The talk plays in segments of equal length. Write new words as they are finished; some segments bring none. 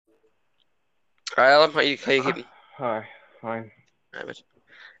All right, Alan, how you keeping? Hi, fine. Right, mate.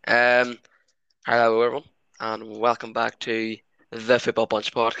 Um, Hello everyone, and welcome back to the Football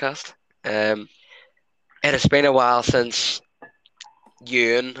Bunch podcast. Um, it has been a while since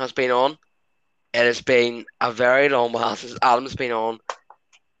Ewan has been on. It has been a very long while since Adam's been on,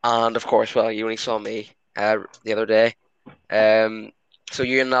 and of course, well, you only saw me the other day. Um, so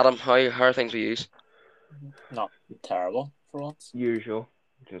Ewan and Adam, how are things with you? Not terrible for once. Usual,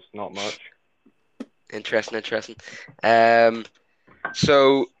 just not much. Interesting, interesting. Um,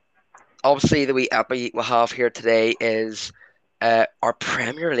 so obviously the wee app we have here today is our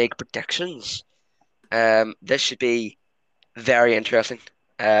Premier League predictions. This should be very interesting.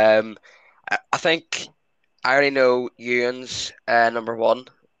 Um, I think I already know Ewan's number one,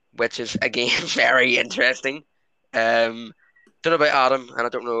 which is again very interesting. Um, don't know about Adam, and I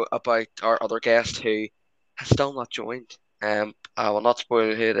don't know about our other guest who has still not joined. I will not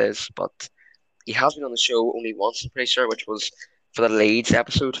spoil who it is, but he has been on the show only once, I'm pretty sure, which was for the Leeds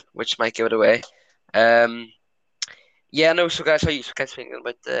episode, which might give it away. Um, yeah, no. So guys, how you guys thinking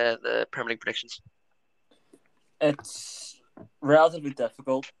about the Premier League predictions? It's relatively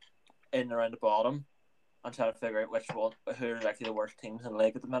difficult in and around the bottom and trying to figure out which one who are actually the worst teams in the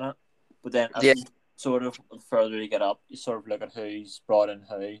league at the minute. But then Yeah, as sort of further you get up, you sort of look at who's brought in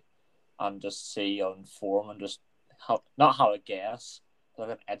who and just see on form and just not have a guess, but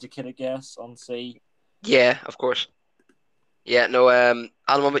like an educated guess on see. yeah, of course. Yeah, no. Alan,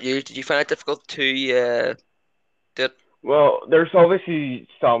 what about you? Did you find it difficult to do it? Well, there's obviously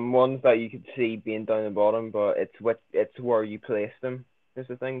some ones that you could see being down the bottom, but it's where you place them is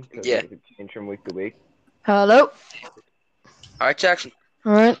the thing because Yeah. it could change from week to week. Hello. All right, Jackson.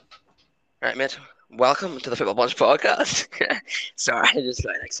 All right. All right, mate. Welcome to the Football Bunch podcast. Sorry, I just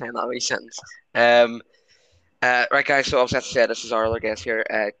like saying that wee sentence. Um, right, guys. So obviously, as I said, this is our other guest here,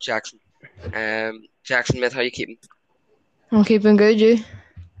 Jackson. Jackson, mate, how you keeping? I'm keeping good, you.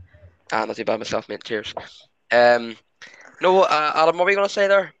 Not too bad myself, mate. Cheers. Um, no, Adam, what were you gonna say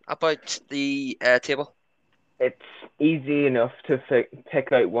there about the table? It's easy enough to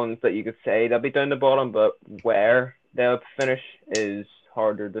pick out ones that you could say they'll be down the bottom, but where they'll finish is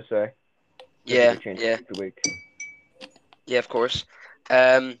harder to say because it Yeah, could change yeah, week to week. yeah, of course.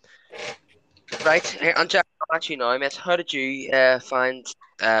 Um, right, and Jack, actually now, mate, how did you find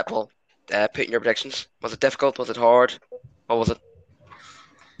putting your predictions? Was it difficult? Was it hard? What was it?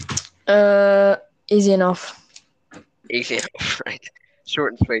 Easy enough. Easy enough, right?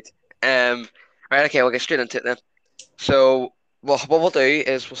 Short and sweet. Um, right, okay, we'll get straight into it then. So, well, what we'll do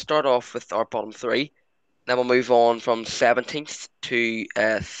is we'll start off with our bottom three, then we'll move on from 17th to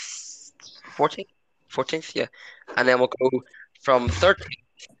 14th, 14th, yeah, and then we'll go from 13th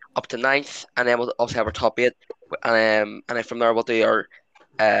up to ninth, and then we'll also have our top eight, and then from there we'll do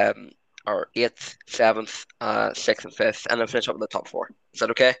um our eighth, seventh, sixth, and fifth, and then finish up with the top four. Is that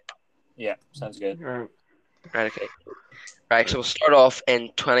okay? Yeah, sounds good. Right. Right, okay. Right, so we'll start off in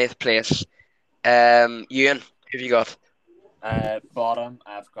 20th place. Ewan, who have you got? Bottom,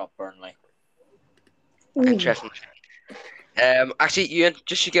 I've got Burnley. Ooh. Interesting. Actually, Ewan,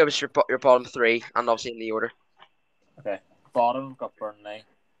 just you give us your bottom three, and obviously in the order. Okay, bottom, I've got Burnley.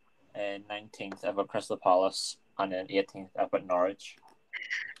 19th, I've got Crystal Palace. And then 18th, I've got Norwich.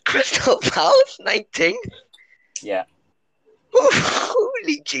 Crystal Palace, 19th. Yeah.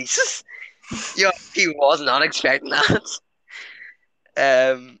 Holy Jesus! Yeah, he was not expecting that.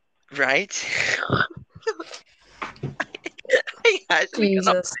 Right. I actually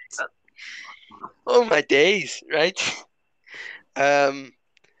cannot. Jesus. Oh my days! Right. Um.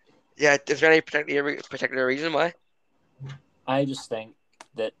 Yeah. Is there any particular reason why? I just think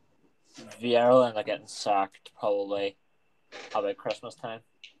that Vieira and getting sacked probably about Christmas time,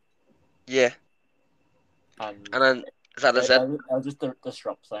 Yeah. and And then is that is it? it'll just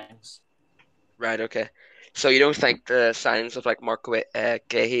disrupt things. Right. Okay. So you don't think the signs of like Mark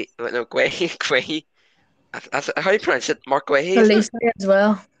Guehi, no Guehi, Guehi, that's how do you pronounce it? Mark Guehi, isn't it? Elise as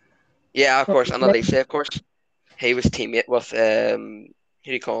well. Yeah, of course. And Elise, of course. He was teammate with who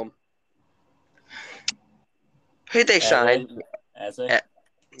do you call him? Who did they Eze, sign? Eze. Uh,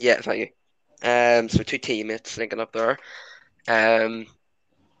 yeah, thank you. So two teammates linking up there. Um,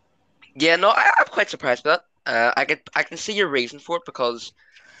 yeah, no, I'm quite surprised by that. I can see your reason for it because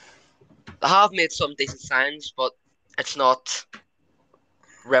they have made some decent signs, but it's not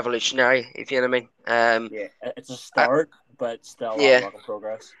revolutionary, if you know what I mean. Yeah, it's a I, start, but it's still a lot of yeah. work in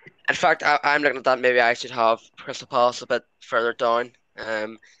progress. In fact, I'm looking at that. Maybe I should have Crystal Palace a bit further down. I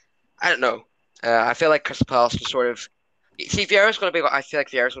don't know. I feel like Crystal Palace can sort of see Vieira's going to be. I feel like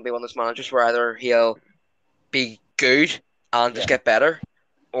Vieira's going to be one of those managers where either he'll be good and just Yeah, get better,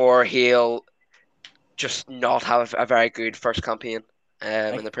 or he'll just not have a very good first campaign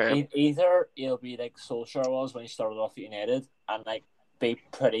in the Prem. Either it'll be like Solskjaer was when he started off at United and like be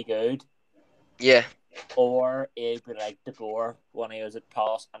pretty good, Yeah, or it'll be like De Boer when he was at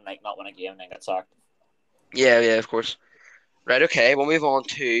Palace and like not win a game and then get sacked. yeah, of course. Right, okay, we'll move on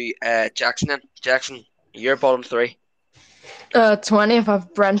to Jackson then. Jackson, your bottom three, 20th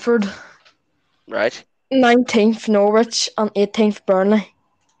of Brentford, right? 19th Norwich, and 18th Burnley.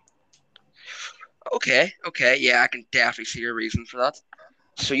 Okay, yeah, I can definitely see your reason for that.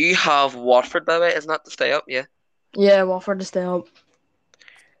 So you have Watford, by the way, isn't that to stay up? Yeah. Yeah, Watford to stay up.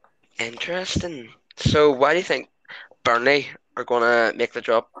 Interesting. So why do you think Burnley are gonna make the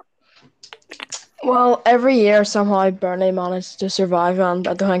drop? Well, every year somehow Burnley manage to survive, and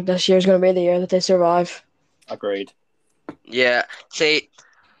I don't think this year's going to be the year that they survive. Agreed. Yeah. See,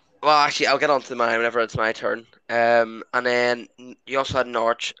 well, actually, I'll get on to mine whenever it's my turn. And then you also had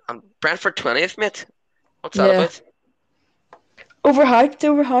Norwich and Brentford 20th, mate. What's that Yeah. about?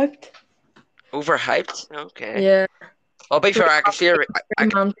 Overhyped. Overhyped? Okay. Yeah. Well, be fair, I can see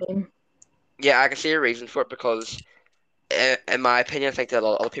Three-man team. I can see a reason for it because, in my opinion, I think that a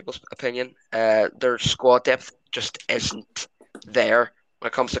lot of other people's opinion, their squad depth just isn't there when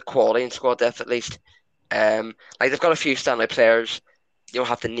it comes to quality and squad depth, at least. Like they've got a few standout players. You don't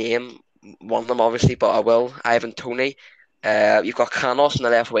have to name one of them, obviously, but I will. Ivan Toney. You've got Canos on the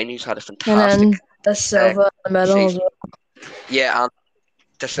left wing, who's had a And then fantastic the Silva in the middle as season. well. Yeah, and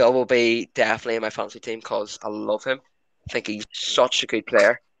De Silva will be definitely in my fantasy team because I love him. I think he's such a good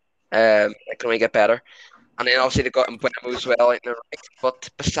player. It can only get better. And then obviously they've got Mbeumo as well in the right. But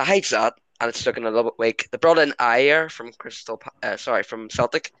besides that, and it's looking a little bit weak, they brought in Ayer from from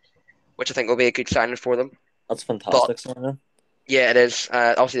Celtic, which I think will be a good signing for them. That's But fantastic, Simon. yeah, it is.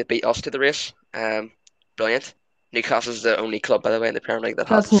 Obviously, they beat us to the race. Brilliant. Newcastle's the only club, by the way, in the Premier League that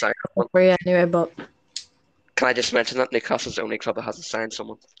That's hasn't signed not someone. for you anyway, but Can I just mention that Newcastle's the only club that hasn't signed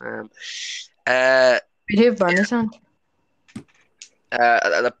someone? Uh, we do have Burnley signed.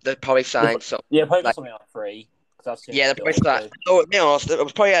 they probably signed some. Yeah, probably got Like, something on free. That's yeah, they probably signed. Oh, to be honest, it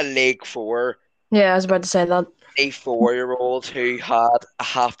was probably a League Four, Yeah, I was about to say that. a 4-year-old who had a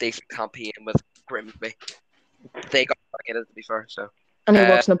half decent campaign with Grimsby. They got relegated, to be fair. So And he Uh,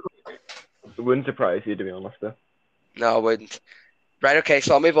 works in the It wouldn't surprise you, to be honest, though. no, I wouldn't. Right, okay,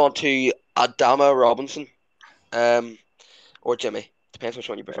 so I'll move on to Adama Robinson, or Jimmy. Depends which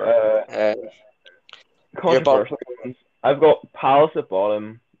one you prefer. Your bottom. Controversial ones. I've got Palace at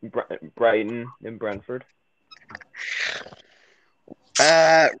bottom, Brighton, and Brentford.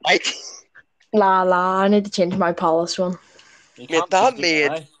 Right. La. I need to change my Palace one. You Mate, can't that change it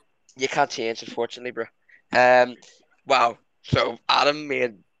made now. you can't change, unfortunately, bro. Wow. So Adam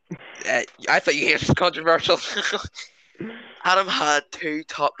made. I thought you guys was controversial. Adam had two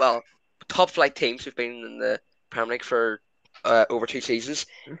top flight teams who've been in the Premier League for over 2 seasons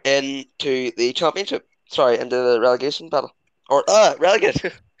into the Championship. Sorry, into the relegation battle or relegate.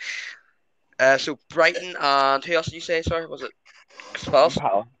 So Brighton and who else did you say? Sorry, was it Crystal Palace?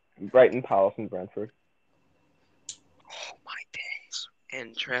 Brighton, Palace, and Brentford. Oh my days,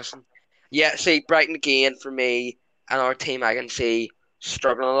 interesting. Yeah, see Brighton again for me and our team. I can see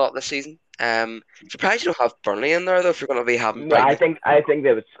struggling a lot this season. Surprised you don't have Burnley in there though. If you're going to be having No, I Brighton, think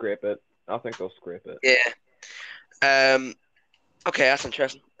they would scrape it. I think they'll scrape it. yeah. Okay, that's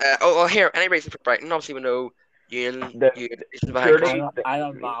interesting. Well, here, any reason for Brighton? Obviously, we know you reason behind Surely- Chris. I'm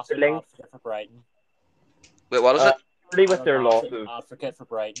a massive Link- advocate for Brighton. Wait, what is it? Surely with I'm their a loss massive of advocate for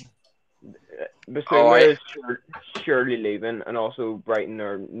Brighton. Basuma right. is surely leaving, and also Brighton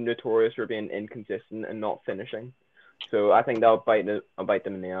are notorious for being inconsistent and not finishing. So I think that'll bite them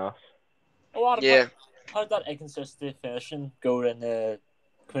in the ass. Oh, Adam, Yeah. how did that inconsistent finishing go in the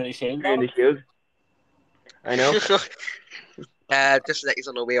Community Shield? Really Adam? good. I know. Just to let you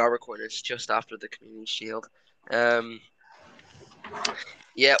know, we are recording this just after the Community Shield.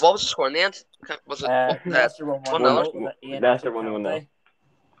 Yeah, what was the score in the end? Was it Leicester won 1-0? 1-0. Leicester won 1-0.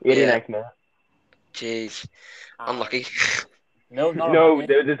 Yeah. 89th minute. Jeez, unlucky. No, not No,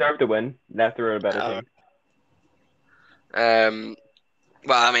 unlucky. they deserve to win. Leicester are a better team.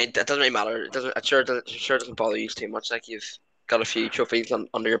 Well, I mean, it doesn't really matter. It doesn't. It sure doesn't bother you too much. Like you've got a few trophies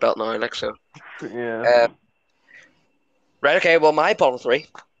under your belt now, like so. Yeah. Right. Okay. Well, my bottom three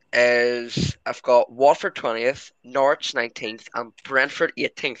is I've got Watford 20th, Norwich 19th, and Brentford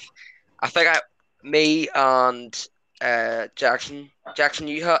 18th. I think me and Jackson,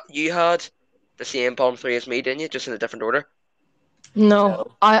 you had the same bottom three as me, didn't you? Just in a different order.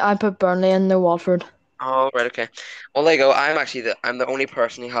 No, I put Burnley in the Watford. Oh, right. Okay. Well, there you go. I'm the only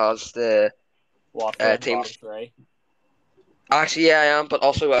person who has the Watford teams. bottom three. Actually, yeah, I am, but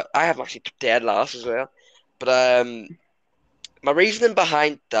also I have actually dead last as well. But my reasoning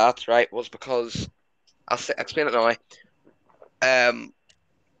behind that, right, was because explain it now. Um,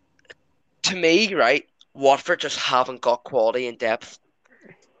 to me, right, Watford just haven't got quality and depth.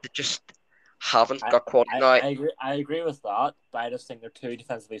 They just haven't I, got quality now. I agree with that, but I just think they're too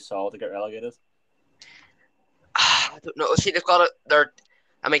defensively solid to get relegated. I don't know. See, they've got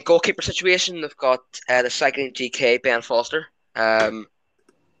I mean, goalkeeper situation. They've got the cycling GK Ben Foster.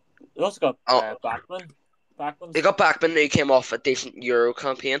 They also got Oh, Backman. they Backman's got Backman who came off a decent Euro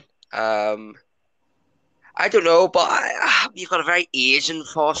campaign. I don't know, but you've got a very Asian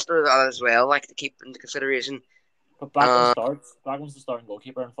Foster as well, like to keep into consideration. but Backman Uh, starts. Backman's the starting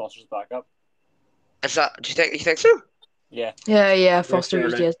goalkeeper and Foster's backup. is that? Do you think so? Yeah, Yeah. Yes, Foster surely.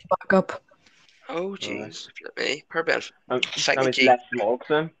 usually has to back up. Oh, jeez, flip me. Per Ben. That Cycling means G. less logs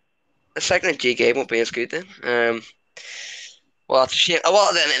then. The cycling G game won't be as good then. Well, that's a shame.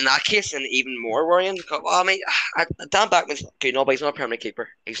 Well, then in that case, then even more worrying. Well, I mean, Dan Backman's good, no, but he's not a permanent keeper.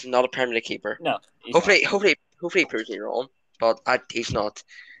 He's not a permanent keeper. no, he's not. Hopefully, he proves me wrong. But he's not.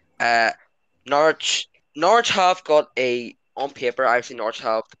 Uh, Norwich, Norwich have got on paper. Obviously, Norwich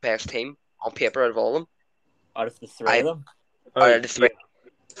have the best team on paper out of all of them. Out of the three I of them, out of the three.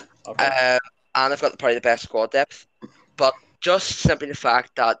 Yeah. okay. And they've got probably the best squad depth. But just simply the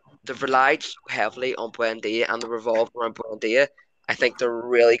fact that they've relied so heavily on Buendia and the revolved around Buendia, I think they're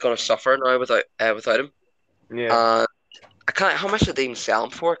really going to suffer now without him. Yeah. Uh, I can't. How much did they even sell him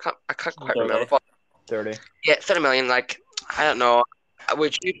for? I can't quite remember. 30. But 30. yeah, 30 million. Like I don't know.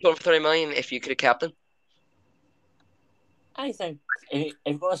 Would you put him for 30 million if you could have kept him? I think if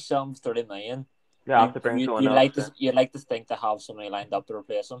you're going to sell him 30 million, They have to bring someone else. you'd like to think to have somebody lined up to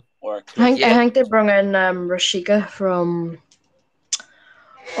replace him or Yeah. I think they brought in Rashika from.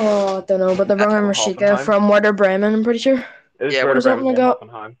 Oh, I don't know, but they brought in From Rashika Hoffenheim. from Werder Bremen, I'm pretty sure. It is Yeah, Werder Or something Bremen like from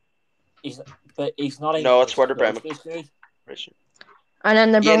that. Hoffenheim. he's not even No, it's Werder close Bremen. to this good. And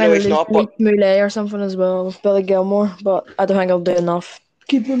then they Yeah, brought no, in he's not. Luke But Moulet or something as well with Billy Gilmore, but I don't think I'll do enough.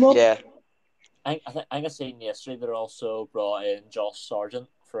 Keep him up. yeah, I seen yesterday they also brought in Josh Sargent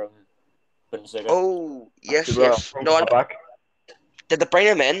from Bundesliga. oh yes, They brought yes. from No, back. did they bring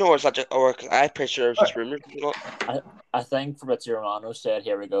him in, or is that just, or I'm pretty sure it was just rumors. I think Fabrizio Romano said,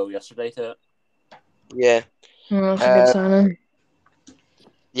 "Here we go" yesterday to it. Yeah, That's a good uh, signing.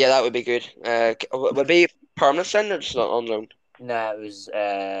 yeah, that would be good. Would it be permanent sign or just on loan? Nah, it was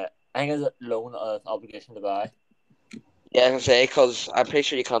I think it's a loan of obligation to buy. Yeah, I can say because I'm pretty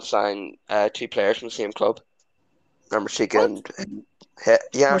sure you can't sign two players from the same club. Remember, Chica What? and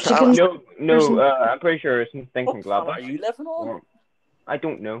yeah, Where's Chicken? No. I'm pretty sure it's something What from planet Gladbach. are you living on? Or, I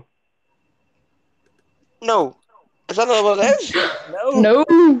don't know. no, is that not what it is? No.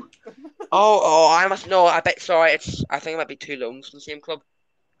 No. I must know. I bet. Sorry, I think it might be two loans from the same club.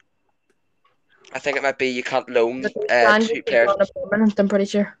 I think it might be you can't loan But they signed two Rashika players. on a permanent, I'm pretty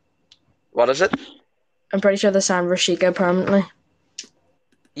sure. What is it? I'm pretty sure they signed Rashika permanently.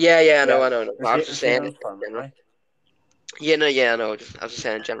 Yeah, I know, Yeah, I know. No. I was just saying. was permanently. Yeah, no, yeah, I know. I was just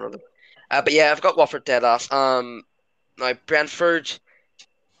saying in general. But yeah, I've got Watford dead last. Now Brentford,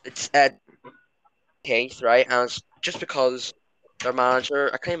 it's 10th, right? And it's just because their manager,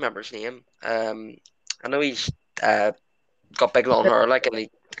 I can't remember his name. I know he's got big long hair, like, and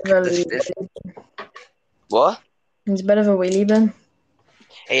this what? He's a bit of a wheelie bin.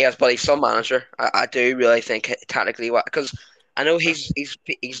 He has, but he's some manager. I do really think technically what because I know he's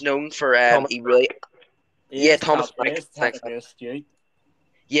known for Thomas he really He yeah is Thomas he Frank is thanks. technically astute.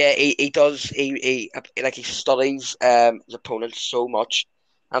 Yeah, he does. He studies his opponent so much.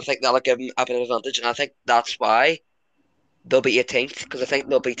 I think that'll give him a bit of advantage, and I think that's why they'll be 18th because I think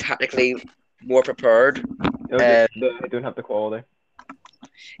they'll be technically more prepared. They don't have the quality.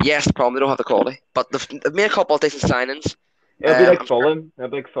 Yes, the problem they don't have the quality, but they've made a couple of decent signings. It'll be like I'm sure, Fulham. It'll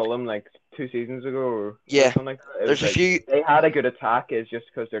be like Fulham like 2 seasons ago or yeah, something like that. It was there's a like few they had a good attack. It's just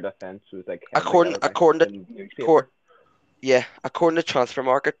because their defense was like heavily according edited according to in the court. newspaper. Yeah, according to transfer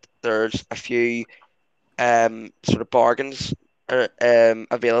market, there's a few sort of bargains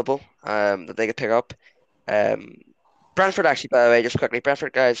available that they could pick up. Um, Brentford actually, by the way, just quickly,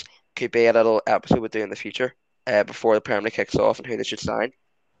 Brentford guys could be a little episode we'll do in the future before the Premier League kicks off and who they should sign.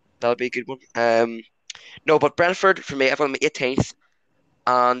 That'll be a good one. No, but Brentford for me, I've got them 18th,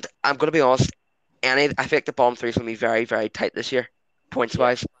 and I'm going to be honest. I think the bottom three is going to be very, very tight this year, points Yeah.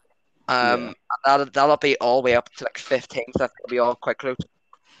 wise. Yeah. That'll be all the way up to like 15th. That's going to be all quite close.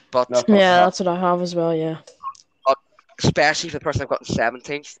 But That's Yeah, that's what I have as well, yeah. especially for the person I've got in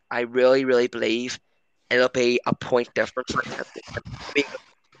 17th, I really, really believe it'll be a point difference. Like, it'll be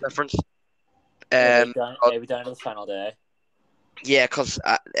a difference. It'll Um, be down to the final day. Yeah, because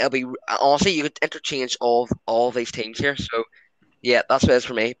it'll be honestly you could interchange all of these teams here. So yeah, that's what it is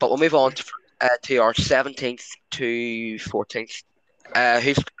for me. But we'll move on to our 17th to 14th.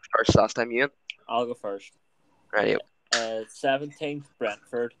 Who's first last time, Ian? I'll go first. Right. 17th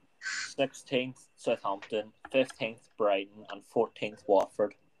Brentford, 16th Southampton, 15th Brighton, and 14th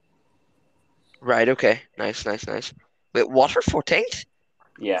Watford. Right. Okay. Nice. Nice. Nice. Wait, Watford 14th?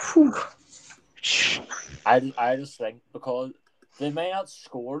 Yeah, Whew. I just think because they may not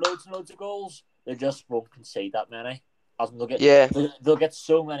score loads and loads of goals, they just won't concede that many. As in Yeah. they'll get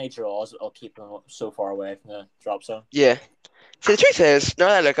so many draws, it'll keep them so far away from the drop zone. Yeah. See, the truth is, now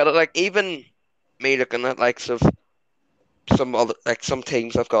that I look at it, like even me looking at like some other like some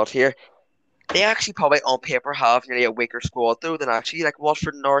teams I've got here, they actually probably on paper have nearly a weaker squad though than actually like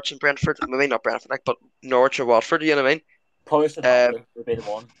Watford, Norwich, and Brentford. Maybe not Brentford, like but Norwich or Watford. You know what I mean? Probably Uh, Southampton would be the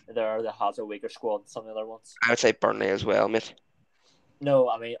one there that has a weaker squad than some of the other ones. I would say Burnley as well, mate. No,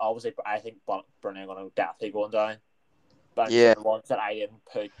 I mean obviously I think Burnley are going to definitely going down. But I'm Yeah. saying the ones that I didn't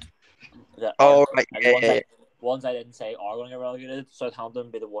put that Oh aren't right. and Yeah. Yeah. the ones I didn't say are going to get relegated. Southampton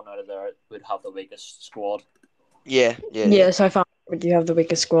would be the one out of there would have the weakest squad. Yeah. Yeah. Yeah. Yeah, so I found you have the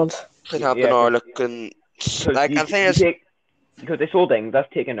weakest squad. Southampton Yeah, are looking because like you, I think you it's take because they sold Ings,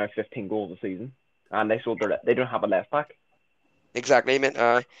 that's taken out 15 goals a season, and they don't have a left back. exactly, mate.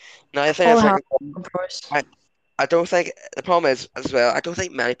 Now I think All it's have like of course. I don't think the problem is as well. I don't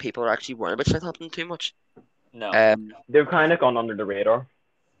think many people are actually worrying about Southampton too much. No. They've kind of gone under the radar.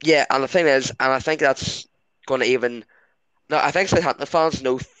 Yeah, and the thing is, and I think that's going to even. No, I think Southampton fans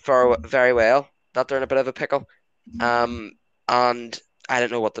know very well that they're in a bit of a pickle. Um, and I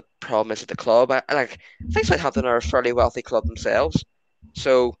don't know what the problem is at the club. I think Southampton are a fairly wealthy club themselves,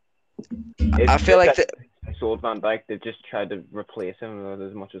 so It's I feel just like that the they sold Van Dijk. They've just tried to replace him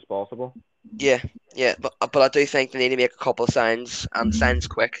as much as possible. yeah, yeah, but I do think they need to make a couple of signs and signs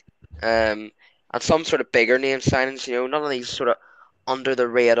quick. And some sort of bigger name signings. None of these sort of under the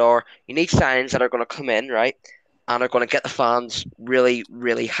radar. You need signings that are going to come in right and are going to get the fans really,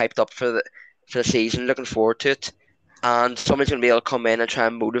 really hyped up for the season, looking forward to it. And somebody's going to be able to come in and try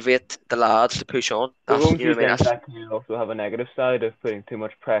and motivate the lads to push on. But That's won't you know you what I mean. think that can also have a negative side of putting too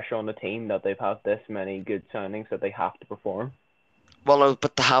much pressure on the team that they've had this many good signings that they have to perform? Well, no,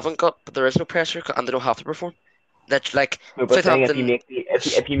 but they haven't got. But there is no pressure, and they don't have to perform. That's like No, but saying if you Southampton. make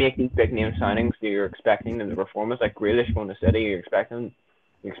if you make these big name signings, you're expecting them to perform. It's like Grealish going to City. You're Oh,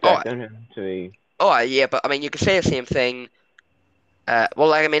 expecting him to be. yeah, but I mean, you could say the same thing. Well,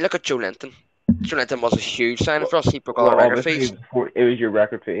 like I mean, look at Joe Linton. Joe Linton was a huge signing for us. He broke all Well, our record obviously, fees, it was your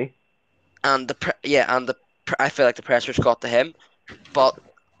record fee. and I feel like the pressure's got to him. But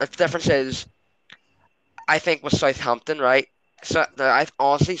the difference is, I think with Southampton, right? So I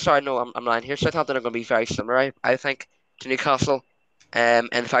honestly, sorry, no, I'm lying here. Southampton are going to be very similar, I think, to Newcastle.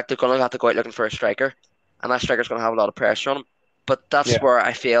 In fact, they're going to have to go out looking for a striker, and that striker's going to have a lot of pressure on him. But that's Yeah, where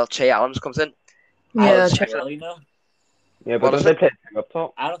I feel Che Adams comes in. I don't Yeah, Because think I they feel, will, yeah, but what don't is they it? play up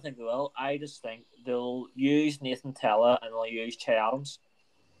top? I don't think they will. I just think they'll use Nathan Tella and they'll use Che Adams.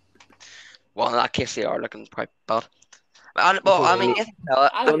 Well, in that case, they are looking quite bad. Well, Because I mean,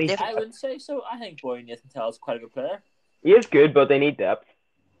 they Nathan, I wouldn't say so. I think boy Nathan Tella is quite a good player. he is good, but they need depth,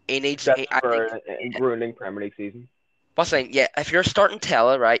 he needs. especially I for think. a grueling Premier League season. What's saying? Yeah, if you're starting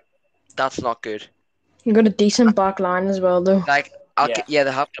Tella, right, that's not good. you got a decent back line as well, though. Like, Yeah. yeah,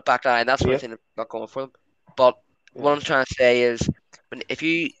 they have to back line. That's one Yeah, thing that's not going for them. But what yeah. I'm trying to say is, if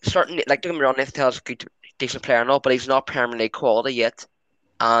you start like, don't get me wrong, Nathan Tella's a good, decent player and all, but he's not Premier League quality yet,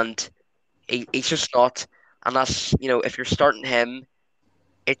 and he's just not. And that's if you're starting him,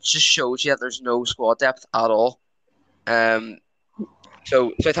 it just shows you that there's no squad depth at all. Um,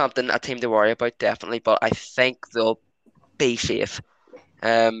 so Southampton, a team to worry about definitely, but I think they'll be safe.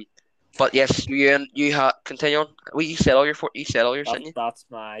 Um, but yes, you continue on. Well, you said all yours, didn't you? That's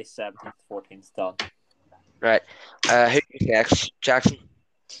my 17th, 14th done. Right. Who's next? Jackson.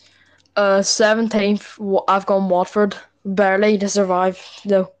 17th, I've gone Watford, barely to survive,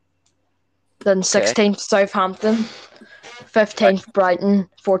 though. Then Okay. 16th, Southampton. Right. 15th, Brighton.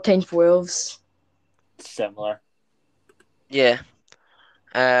 14th, Wolves. Similar. Yeah.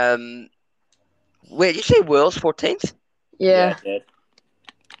 Um. Wait, you say Wolves 14th? Yeah, Yeah. I did.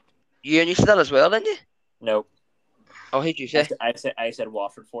 You said that as well, didn't you? No. Oh, who'd you say? I said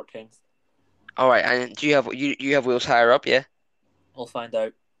Watford 14th. All right. And do you have Wolves higher up? Yeah. We'll find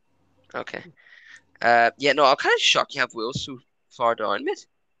out. Okay. Yeah. No, I'm kind of shocked you have Wolves so far down, mate.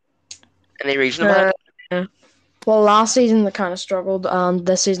 Any reason behind Uh, it? yeah. Well, last season they kind of struggled, and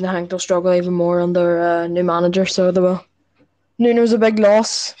this season I think they'll struggle even more under new manager, so they will. Nuno's a big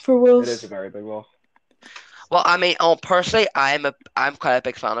loss for It is a Wolves. very big loss. Well, I mean, personally, I'm quite a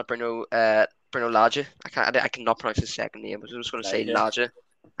big fan of Bruno Lage. I cannot pronounce his second name, but I'm just going to say Elijah. Lage.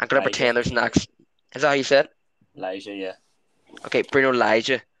 I'm going to Elijah. pretend there's an accent. Is that how you said it? Elijah, yeah. Okay, Bruno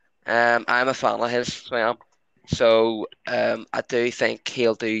Lage. I'm a fan of his, so I am. So I do think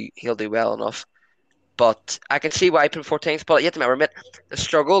he'll do well enough. But I can see why he put him 14th. But you have to remember, mate, the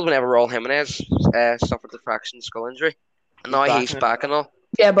struggle whenever Raul Jimenez suffered the fracture skull injury, and He's now back he's now. back and all.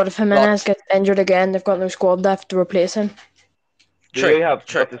 Yeah, but if But Jimenez gets injured again, they've got no squad depth to replace him. They true, do have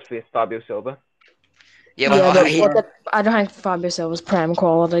true. what's his face, Fabio Silva. Yeah, And but Yeah, but he I don't think Fabio Silva's prem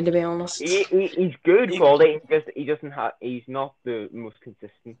quality, to be honest. He's good He- quality. He doesn't have. He's not the most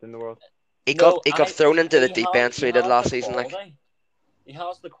consistent in the world. he got No, he got I thrown into the he deep has end, he so he did has last the season. Like, quality. He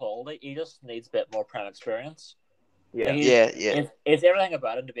has the quality. He just needs a bit more prem experience. Yeah. Like yeah. it's everything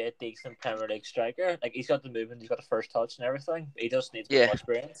about him to be a decent Premier League striker. Like he's got the movement, he's got the first touch and everything. He just needs a bit Yeah. more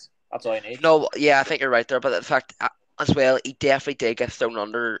experience. That's all he needs. No, yeah, I think you're right there. But the fact as well, he definitely did get thrown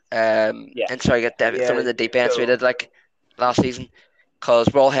under. Yeah. And sorry, get thrown in Yeah. the deep end, so he So did like last season, because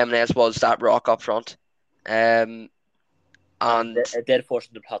Raul Jimenez was that rock up front. And And it did force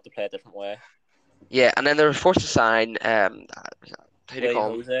him to have to play a different way. yeah, and then they were forced to sign who do you William call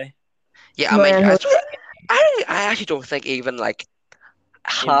him? Jose, Yeah, I mean, Ryan I actually don't think even like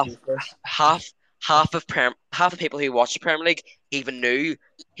half James first. half of people who watch the Premier League even knew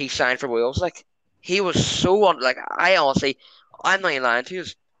he signed for Wales. Like he was so like I honestly, I'm not even lying to you.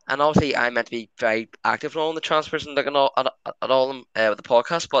 And obviously, I meant to be very active on all the transfers and looking at all of them with the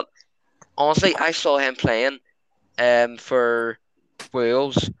podcast. But honestly, I saw him playing for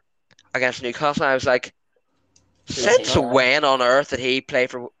Wales against Newcastle. And I was like, since Yeah. when on earth did he play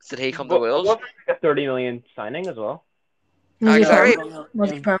for? Did he come to what Wales? was like a 30 million signing as well? Was he No, prem? Exactly.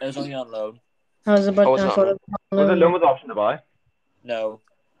 Was he prem? it was only on loan. I was about. Oh, it's I not. thought it Was it was loan with option to buy? No.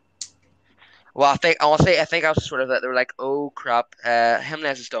 Well, I think honestly, I think I was sort of that they were like, oh crap,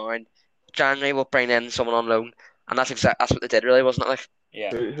 Jimenez is down. January we'll bring in someone on loan, and that's what they did, really, wasn't it? Like,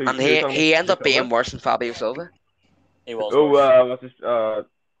 Yeah. and Who he talking he ended about up being Silva? worse than Fabio Silva. He was Oh, worse. what's his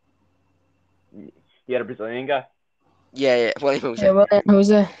he had a Brazilian guy. Yeah, William Jose. Yeah, William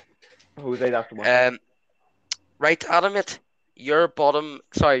Jose. Jose, that's the one. Right, Adam, your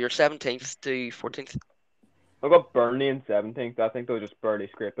 17th to 14th. I've got Burnley in 17th. I think they'll just barely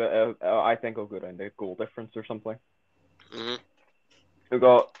scrape it. I think I'll go down to goal difference or something. Hmm.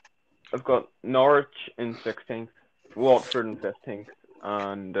 I've got Norwich in 16th, Watford in 15th,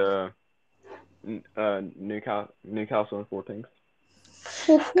 and Newcastle in 14th.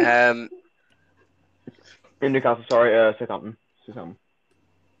 In Newcastle, sorry, Southampton.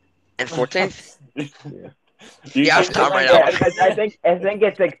 In 14th. Yeah. Yeah, I was Tom right Yeah, now. I think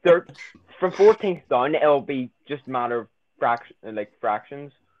it's like from 14th down. It'll be just a matter of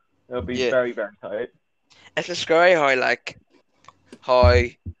fractions. It'll be Yeah. very very tight. It's a scary how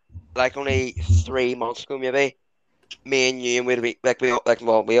only 3 months ago maybe me and you and we'd be like we all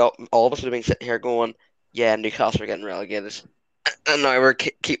of us would have been sitting here going, yeah, Newcastle are getting relegated, and now we're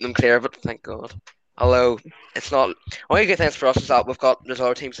keeping them clear. But thank God. Although it's not. Only good thing for us is that there's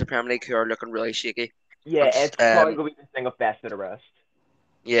other teams in the Premier League who are looking really shaky. Yeah, And, it's probably gonna be the thing of best of the rest.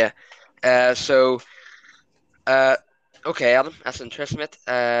 Yeah. Okay, Adam, that's interesting, mate.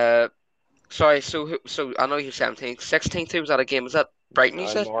 Sorry. So I know you're 17th, 16th. Who was that a game? Was that Brighton? You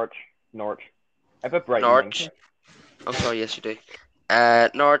said Norwich. I put Brighton Norwich. 19th. I'm sorry. Yes, you do.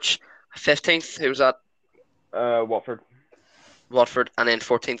 Norwich 15th. Who was that? Watford. Watford, and then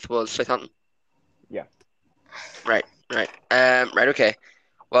 14th was Southampton. Yeah. Right. Right. Okay.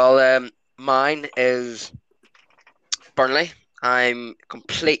 Well, mine is Burnley. I'm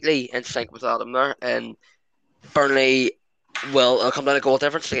completely in sync with Adam there, and Burnley will come down to goal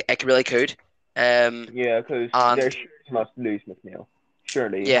difference. It really could. Yeah, because And they must lose McNeil.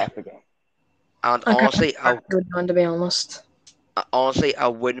 Surely he yeah, has to go. and I can't go down, to be honest. honestly, I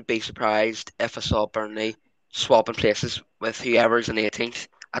wouldn't be surprised if I saw Burnley swapping places with whoever's in 18th.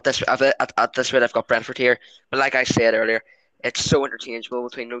 At this rate, I've got Brentford here, but like I said earlier, it's so interchangeable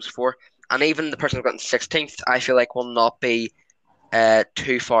between those four, and even the person who got in 16th, I feel like will not be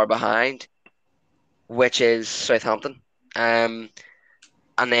too far behind, which is Southampton. And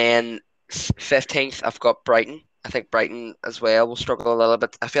then 15th, I've got Brighton. I think Brighton as well will struggle a little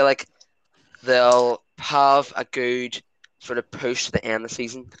bit. I feel like they'll have a good sort of push to the end of the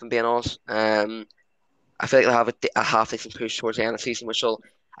season, if I'm being honest. I feel like they'll have a half decent push towards the end of the season, which will.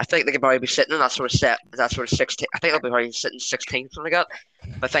 I think they could probably be sitting in that sort of 16th. I think they'll be probably sitting 16th, something like that.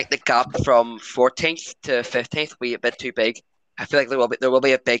 But I think the gap from 14th to 15th will be a bit too big. I feel like there will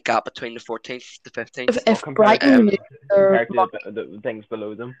be a big gap between the 14th to 15th. If compared Brighton to, lose their compared to the things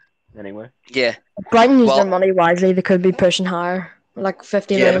below them. anyway. Yeah, Brighton used their well, money wisely. They could be pushing higher, like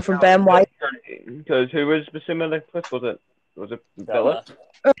 50 yeah, million for Ben White. Because who was Basuma with? Was it Villa?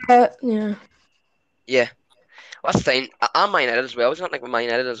 Yeah. yeah. Well, that's the thing. I'm Man United as well. It's not like Man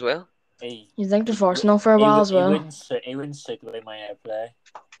United as well. You think they're forcing on for a while as well? He wouldn't suit the way my play.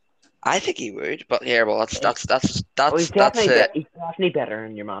 I think he would, but yeah, well, He's that's definitely better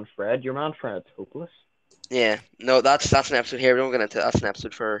than your man Fred. Your man Fred's hopeless. yeah. No, that's an episode here. We don't get into that's an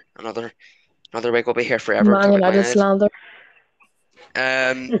episode for another week. We'll be here forever Man talking about Man United United.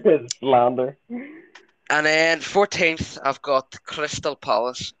 slander. Slander. And then 14th, I've got Crystal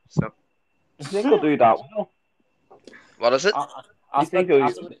Palace. So You think he'll do that well? what is it? You think he'll?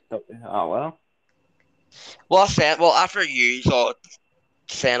 Oh well. Well, I said, well, after you saw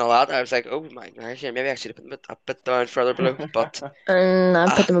saying all that, I was like, oh my gosh, yeah, maybe I should have put him a bit down further below. But And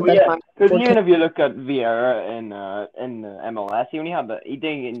I put them a bit yeah, back. because even if you look at Vieira in MLS, he only had he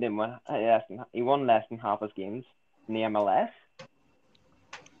didn't win he won less than half his games in the MLS.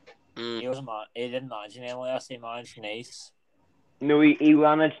 He wasn't. He didn't manage in MLS. He managed Nice. No, he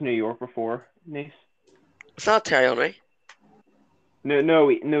managed New York before Nice. it's not Terry Henry. No.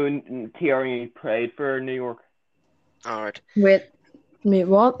 Thierry played for New York. All right. Wait,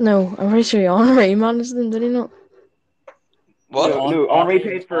 what? No, I'm pretty sure Henri managed them, did he not? What? No, Henri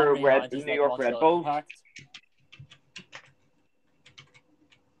played for manages, New York Red Bulls.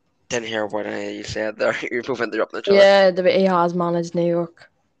 Didn't hear what you said there. You're both interrupting each other. Yeah, he has managed New York.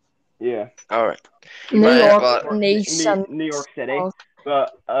 Yeah. All right. New Right, York, well, Nice, and New York City.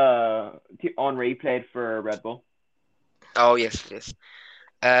 But Henri played for Red Bull. Oh yes.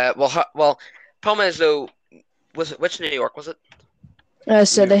 Well. Problem is though, was it which New York was it?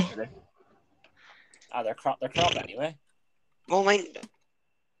 City. They're crap anyway. Well, New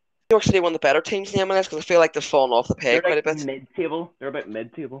York City one of the better teams in the MLS because I feel like they've fallen off the peg quite a bit. Mid-table. They're about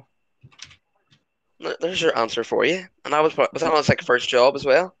mid-table. There's your answer for you. And that was that on his like first job as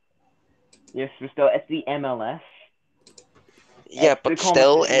well? Yes, but still, it's the MLS. Yeah, but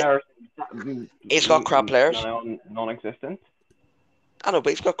still, he's got crap players. Non-existent. I know,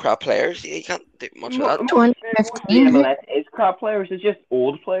 but he's got crap players. You can't do much of that. 2015. The MLS is crap players. It's just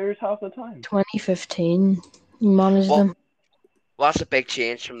old players half the time. 2015. He managed them. Well, that's a big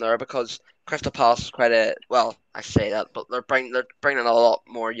change from there because Crystal Palace is quite a I say that, but they're bringing a lot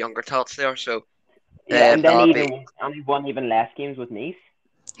more younger talents there. So yeah, and then he won even less games with Nice.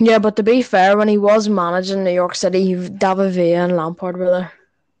 Yeah, but to be fair, when he was managing New York City, David Villa and Lampard were there.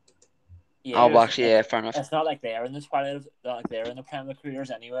 Yeah, yeah, fair enough. It's not like they're in the twilight, they're in the prem of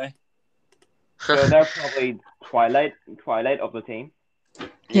careers anyway. So they're probably twilight of the team.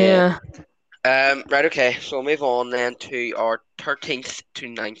 Yeah. Right. Okay. So we'll move on then to our 13th to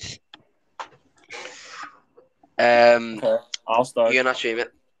 9th. Okay, I'll start. You're not stream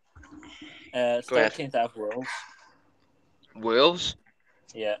it. 13th out Wolves. Wolves.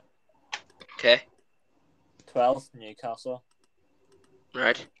 Yeah. Okay. 12th Newcastle.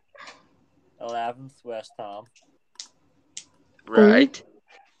 Right. 11th West Ham. Right.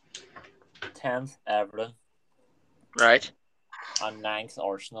 10th Everton. Right. And 9th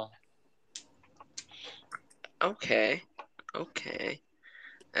Arsenal. Okay. I'm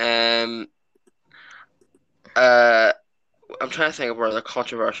trying to think of where the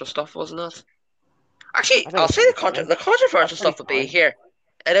controversial stuff was in that. Actually, I'll say the controversial stuff will be here.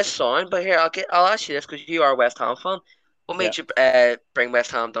 It is sound, but here I'll ask you this because you are a West Ham fan. What made you bring West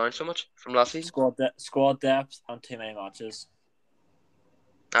Ham down so much from last season? Squad depth and too many matches.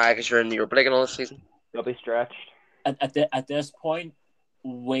 Because you're in the Europa League and all this season. They'll be stretched. At this point,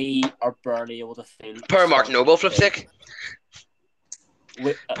 we are barely able to field. Per Mark Noble, flip sake.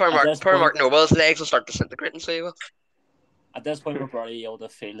 Per Mark Noble's legs will start disintegrating, so you will. At this point, we're barely able to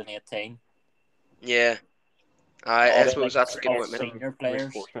field an 18. Yeah. I suppose that's a good point, man. Senior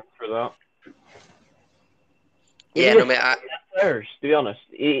players. For that. Yeah, no, mate. Players, to be honest,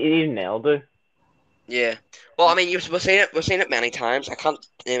 even nailed it. Yeah. Well, I mean, we've seen it many times. I can't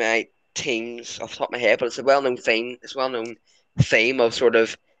name any teams off the top of my head, but it's a well-known thing. It's a well-known theme of sort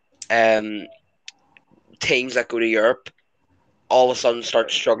of teams that go to Europe all of a sudden start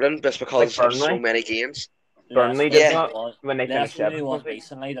struggling just because of so many games. Burnley did that when they finished seventh. One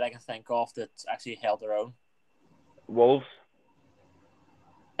recently that I can think of that's actually held their own. Wolves.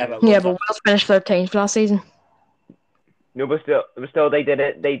 But Wolves finished 13th last season. No, but still, they did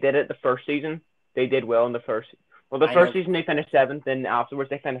it. They did it the first season. They did well in the first. Well, the first season they finished 7th, and afterwards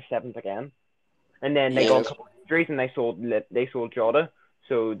they finished 7th again. And then they got a couple of injuries, and they sold Jota,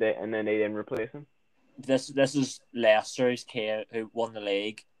 so they didn't replace him. This is Leicester's who won the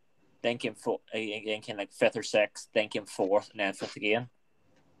league, then came like 5th or 6th, then came 4th, and then 5th again.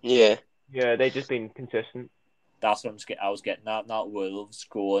 Yeah. Yeah, they just been consistent. That's what I was getting at. Not Wolves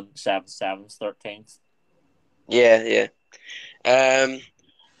going 7-7, 13th. Yeah. Right.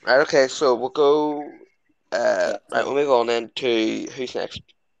 Okay. So we'll go. Right. We'll move on then to who's next.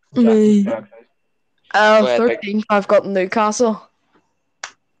 Me. Jackson. Go ahead, Vic. 13th, I've got Newcastle.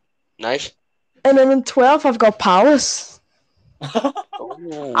 Nice. And then in 12th, I've got Palace.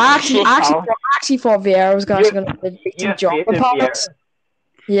 Oh. I actually thought Vieira was actually going to do a You decent have job faith with in Palace. Vieira?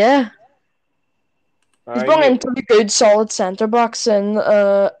 Yeah. He's brought in You, three good, solid centre backs in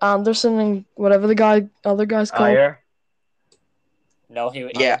Anderson and whatever the other guy's called. Ayer. No, he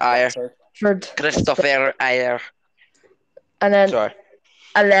Yeah, Ayer. Ford. Christopher Ayer. And then Sorry.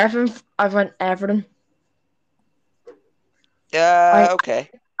 11th, I went Everton. Yeah. Okay.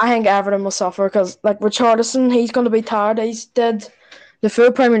 I think Everton will suffer because, like, Richarlison, he's going to be tired. He's did the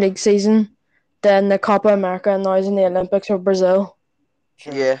full Premier League season, then the Copa America, and now he's in the Olympics for Brazil.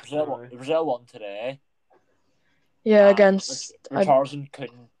 Sure, Yeah. Brazil won today. Yeah, against. Richarlison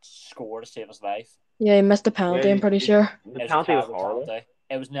couldn't score to save his life. Yeah, he missed a penalty, I'm pretty sure. The penalty was horrible.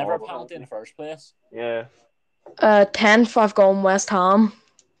 It was never a penalty in the first place. Yeah. 10th, I've gone West Ham.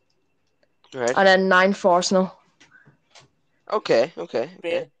 Right. And then 9th, Arsenal. Okay.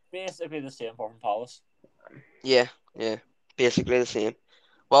 Basically the same from Palace. Yeah. Basically the same.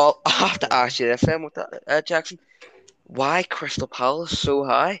 Well, I have to ask you this then, with that, Jackson. Why Crystal Palace so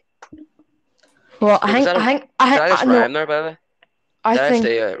high? Well, Did I just rhyme there, by the way? I think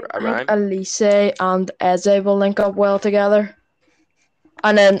rhyme? Elise and Eze will link up well together.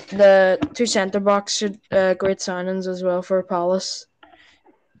 And then the two centre backs should great signings as well for Palace.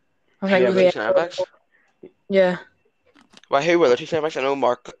 I think centre backs. Yeah. Well, who were the two centre backs? I know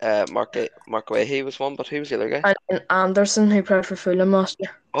Mark Guehi was one, but who was the other guy? And Anderson, who played for Fulham last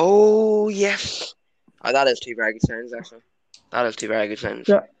year. Oh yes, that is two very good signings actually. That is two very good signings.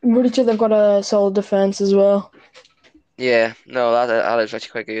 Yeah, I'm pretty sure they've got a solid defence as well. Yeah, no, that is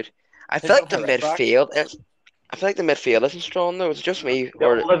actually quite good. I feel like the midfield isn't strong though. It's just me.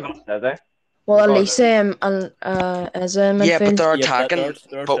 Well, Elise and Eze midfield. Yeah, but they're attacking.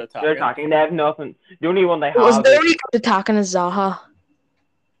 They're attacking. They have nothing. The only one they have. The only good attacking is Zaha.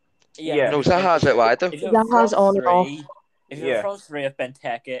 Yeah. No, Zaha's out wide though. Zaha's on and off. If you're front three of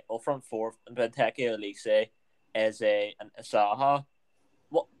Benteke or front four of Benteke, Elise, Eze, and Zaha,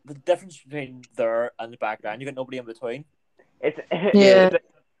 what the difference between there and the back line? You got nobody in between. It's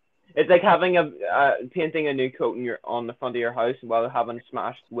like having painting a new coat on the front of your house while having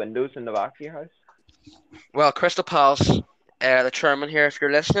smashed windows in the back of your house. Well, Crystal Palace, the chairman here, if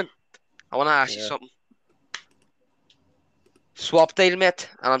you're listening, I want to ask you something. Swap deal, mate,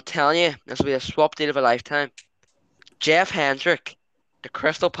 and I'm telling you, this will be a swap deal of a lifetime. Jeff Hendrick to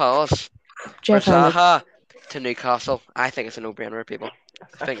Crystal Palace, for Zaha to Newcastle. I think it's a no-brainer, people.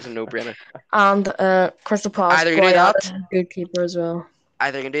 I think it's a no-brainer. And Crystal Palace. Either you do that, good keeper as well.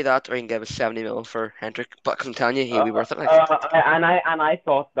 Either you can do that, or you can give us 70 million for Hendrick. But cause I'm telling you, he'll be worth it. I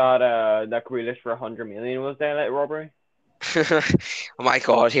thought that Grealish for 100 million was daylight robbery. Oh my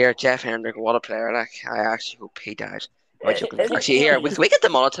God! Here, Jeff Hendrick, what a player! Like, I actually hope he dies. Actually, here we get the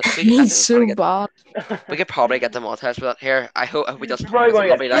monetize. He's so bad. We could probably get the monetize for that. Here, I hope we just have a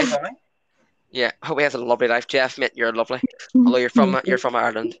lovely life. Yeah, hope he has a lovely life, Jeff. Mate, you're lovely. Although you're from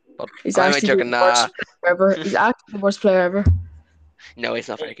Ireland, but he's actually the worst player ever. He's actually the worst player ever. No, he's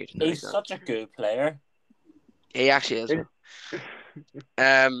not very good. No, he's such a good player. He actually is.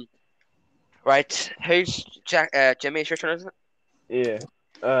 Right. Who's Jimmy? It's your turn, isn't it? Yeah.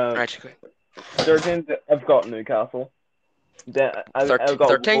 Right. 13th, I've got Newcastle. Then I've got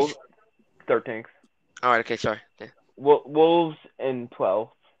 13th. 13th. All right. Okay. Sorry. Yeah. Wolves in 12th.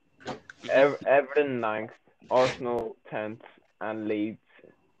 Everton 9th. Arsenal 10th, and Leeds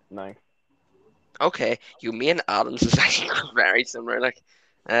 9th. Okay, me and Adams is actually very similar. Like,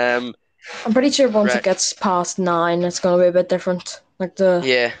 I'm pretty sure once it gets past 9, it's gonna be a bit different. Like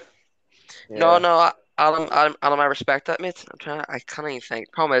yeah. No, Adam, I respect that, mate. I can't even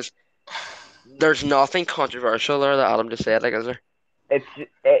think. Problem is, there's nothing controversial there that Adam just said. Like, is there? It's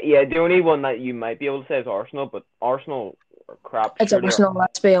the only one that you might be able to say is Arsenal, but Arsenal are crap. It's Arsenal.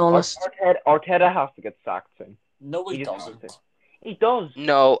 Let's be honest. Arteta has to get sacked soon. No, he doesn't. He does.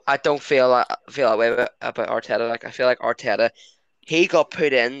 No, I don't feel that way about Arteta. Like, I feel like Arteta, he got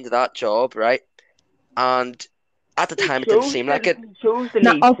put into that job, right? And at the time, it didn't seem like it.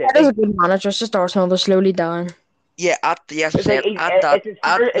 Arteta's a good manager. It's just Arsenal. They're slowly down. Yeah, at that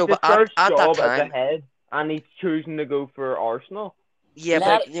time, and he's choosing to go for Arsenal.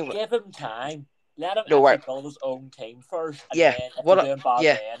 Yeah, give him time. Let him build his own team first. Yeah, then,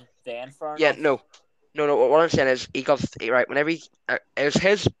 then fair enough. Yeah, no. no. What I'm saying is he got right whenever it was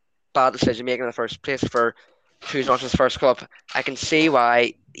his bad decision making in the first place for choosing Arsenal's first club. I can see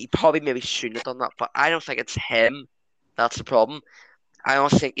why he probably maybe shouldn't have done that, but I don't think it's him that's the problem. I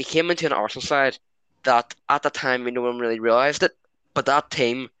also think he came into an Arsenal side that at the time no one really realised it, but that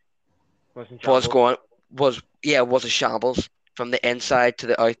team Wasn't was shambles. going was a shambles from the inside to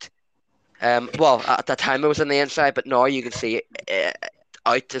the out. Well, at that time it was on the inside, but now you can see it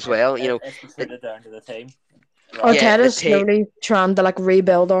out as well. It's The, protruded down to the team. Right. yeah, the Arteta's team. slowly trying to like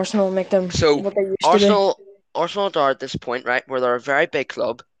rebuild Arsenal and make them So what they used to be. Arsenal are at this point, right, where they're a very big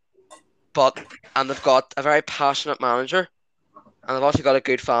club, and they've got a very passionate manager, and they've also got a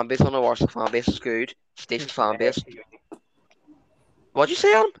good fan base. On the Arsenal fan base is good, it's a decent fan base. What'd you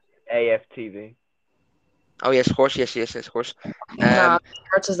say, Adam? AFTV. Oh yes, of course, yes, of course. Nah,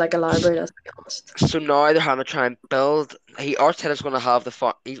 Arts is like a library. Let's be honest. So now they're having to try and build. Arteta's going to have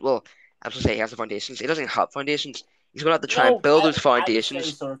well, I was going to say he has the foundations. He doesn't have foundations. He's going to have to try and No, build those I would say he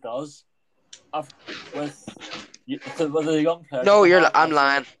foundations. sort of does. With the young players. No, that they have, I'm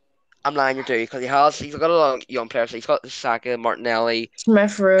lying. I'm lying. You do because he's got a lot of young players. He's got Saka, Martinelli.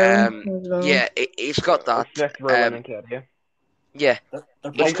 Smith Rowe as well. Yeah, he's got that. Smith Rowe and Kedia. Yeah,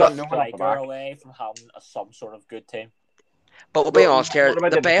 They're He's probably got a no one off the striker back. away from having some sort of good team. but we'll be honest here. What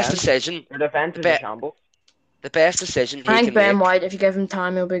about The their best defense? decision, Their defense is a shambles. the best decision he I think can Ben make. White, if you give him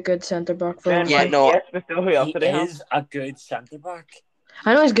time, he'll be a good centre back for Ben us. Yeah, White, no. yes, but still, who else He do they have? is a good centre back.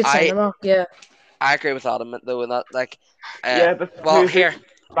 I know he's a good I- centre back. Yeah, I agree with Adam though in that. Like, Yeah, but well, who's here,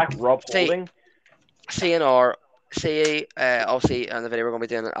 back Rob See- Holding. CNR. See, obviously, in the video we're going to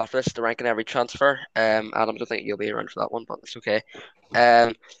be doing after this, the ranking every transfer. Adam, I don't think you'll be around for that one, but it's okay.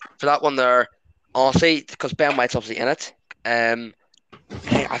 For that one there, honestly, because Ben White's obviously in it.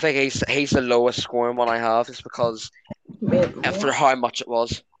 I think he's the lowest scoring one I have, is because for how much it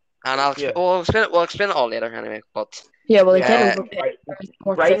was, and I'll explain. Yeah. Well, we'll explain it all later anyway. But well, he Yeah. played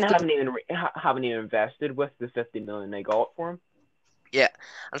over Brighton 50. haven't even invested with the 50 million they got for him. and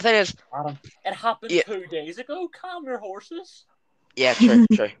the thing is, Adam, it happened Yeah. 2 days ago. Calm your horses. yeah, true.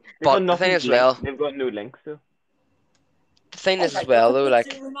 They've But got the nothing thing is, linked. They've got no links though. the thing is as Like well though,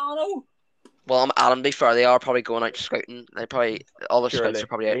 like, Romano. well, Adam, to be fair, they are probably going out scouting. They probably all the scouts are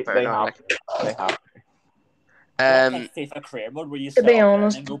probably out there they now. have. They have. Like, Like FIFA career mode where you To be stop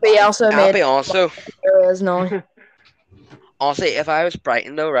honest, and go we back. also I'll made be honest though. areas now. Honestly, if I was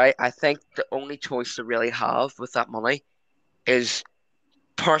Brighton though, right, I think the only choice to really have with that money is,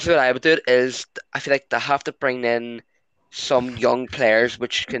 personally what I would do it is, I feel like they have to bring in some young players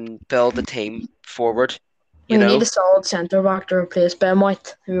which can build the team forward. We need a solid centre back to replace Ben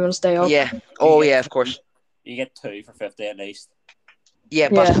White if we want to stay up. Yeah. Oh yeah, of course. You get 2 for 50 at least. Yeah,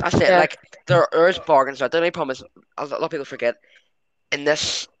 but Yeah, I say yeah. like there is bargains out there. The only problem is a lot of people forget in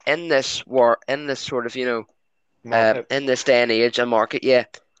this war in this sort of in this day and age and market, yeah,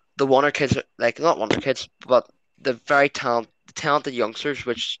 the wonder kids like not wonder kids, but the very talented youngsters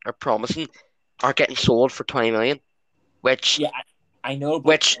which are promising are getting sold for 20 million, which Yeah, I know. But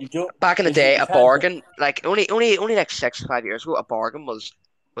which you don't, back in the if day you a bargain like only like 6 5 years ago a bargain was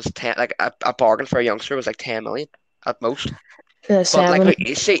 10 like a bargain for a youngster was like 10 million at most. But 7, like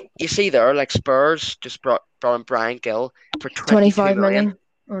you see there, like Spurs just brought in Brian Gill for 25 22 million.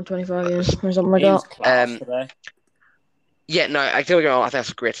 or 25 years or something like he was that. class today. Yeah, no, I do agree. I think that's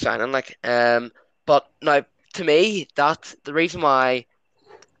a great signing. Like, but now to me, that the reason why,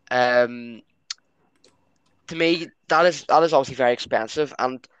 to me, that is obviously very expensive,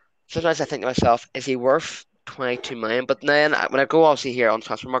 and sometimes I think to myself, is he worth 22 million? But then when I go obviously here on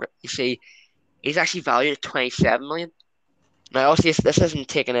transfer market, you see he's actually valued at 27 million. Now, obviously, this isn't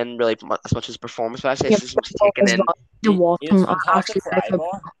taking in really as much as performance, but I say this is taking in. To watch He was him fantastic actually for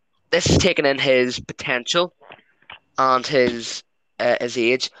Ibar. This is taking in his potential and his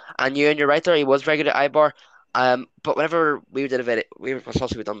age. And you're right there. He was very good at Ibar. But whenever we did a video, we've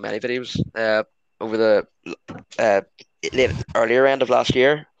done many videos over the earlier end of last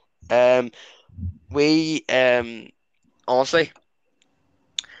year. We honestly,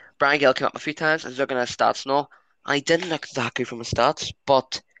 Brian Gill came up a few times. I was looking at his stats and all, and he didn't look that good from his stats.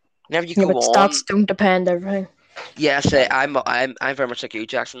 But whenever you Yeah, go but on, stats don't depend everything. yes, I'm very much like you,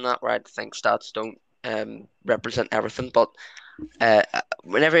 Jackson. In that where I think stats don't represent everything. But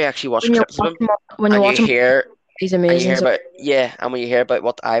whenever you actually watch When you clips of him, when you and watch you him, hear he's and you amazing. hear So about and when you hear about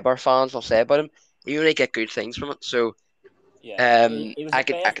what Ibar fans will say about him, you really get good things from it. So Yeah, he was I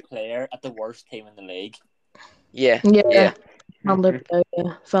the could best player at the worst team in the league. yeah. and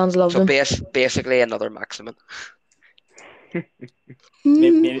fans loved So him. basically another Maximin.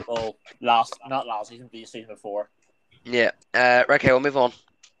 Maybe not last season, but the season before. Yeah. Right, okay, we'll move on.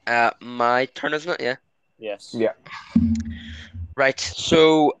 My turn, isn't it? Yeah. Yes. Yeah. Right.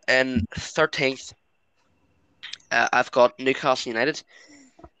 So in 13th, I've got Newcastle United.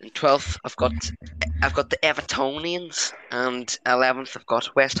 In 12th, I've got the Evertonians, and 11th, I've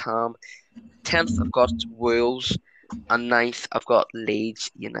got West Ham. 10th, I've got Wolves, and 9th, I've got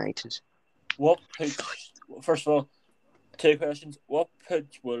Leeds United. What puts first of all, two questions. What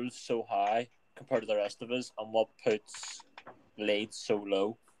puts Wolves so high compared to the rest of us, and what puts Leeds so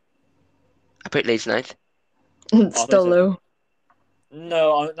low? I put Leeds 9th. It's I thought you still said low.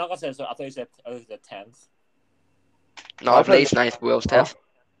 no. I'm not gonna say so. I thought you said 10th. No, I I've put Leeds 9th, Wolves oh 10th.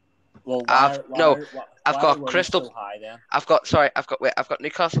 Well, I've no, I've why are got Wolves Crystal. so high then? I've got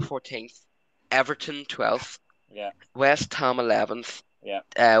Newcastle 14th, Everton 12th, Yeah, West Ham 11th,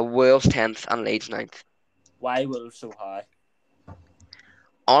 yeah. Wales 10th, and Leeds 9th. Why Wolves so high?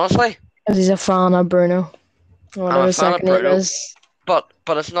 Honestly, Because he's a fan of Bruno. I'm Whatever a his fan of second name Bruno, is. but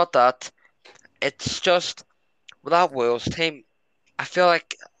it's not that. It's just with that Wales team, I feel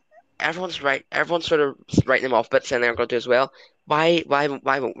like everyone's sort of writing them off, but saying they're going to do as well. Why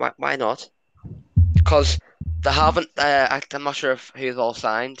not? Because they haven't. I'm not sure if who's all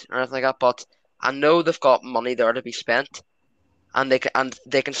signed or anything like that, but I know they've got money there to be spent, and they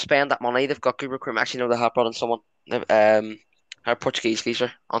can spend that money. They've got good recruitment. Actually, no, they have brought in someone, a Portuguese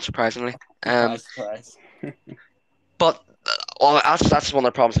geezer, unsurprisingly. Surprise, surprise. But well, that's one of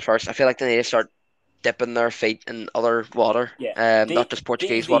the problems at first. I feel like they need to start dipping their feet in other water, Yeah, not just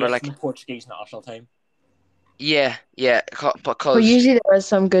Portuguese water. deviate from the Like, Portuguese national team. yeah, But because usually there is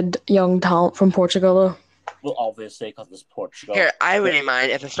some good young talent from Portugal, though. Well, obviously, because it's Portugal. here I But really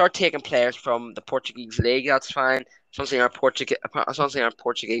mind if they start taking players from the Portuguese league. That's fine. Something are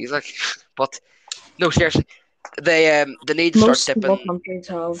Portuguese, like, but no, seriously, they need to start Most small dipping. countries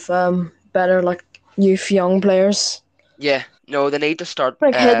have better like youth young players. Yeah, no, they need to start.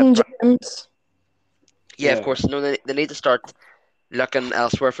 Like hidden gems. Yeah, of yeah. course, no, they need to start looking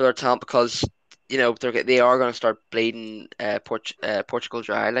elsewhere for their talent because they are going to start bleeding Portugal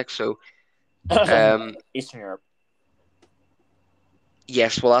dry. Like so, um, Eastern Europe.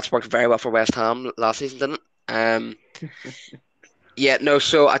 yes, well that's worked very well for West Ham last season, didn't it? Yeah, no,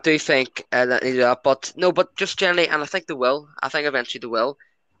 so I do think that they do that, but no, but just generally, and I think they will. I think eventually they will.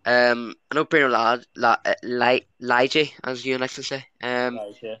 I know Bruno Lage, as you like to say. Right,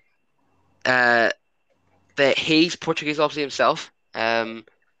 yeah. Uh, that he's Portuguese, obviously himself. Surprise,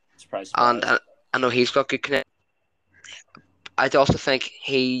 And surprise. I know he's got good connection. I also think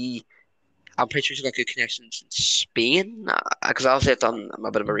I'm pretty sure he's got good connections in Spain, because obviously I've done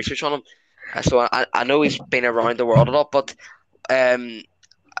a bit of a research on him. So I know he's been around the world a lot, but um,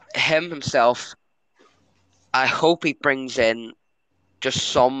 him himself, I hope he brings in just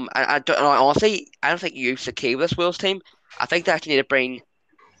some. I don't know. Honestly, I don't think youth's the key with this Wales team. I think they actually need to bring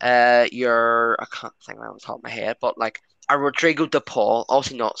I can't think of it off the top of my head, but like a Rodrigo De Paul,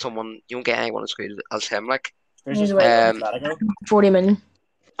 obviously not someone you don't get anyone as good as him. Like, Who's He's just way waiting um, for Atletico? 40 million.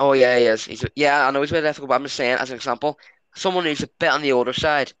 oh yeah, he is. Yeah, I know he's very difficult, but I'm just saying as an example, someone who's a bit on the older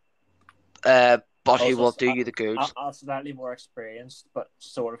side, but who Also, will do you the goods. slightly more experienced, but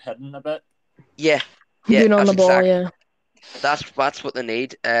sort of hidden a bit. Yeah, yeah, Good on the ball, yeah. that's what they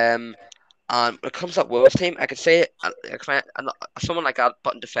need. And when it comes to that Wolves team, I could say I could find someone like that,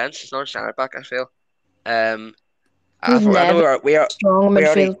 but in defence, it's not a centre back. I feel. Um, We've I know never strong we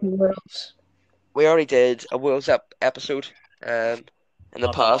already midfield for Wales. we already did a Wolves episode um in the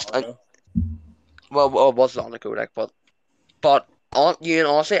Not that long past, and ago. well, it was long ago, like, but on you and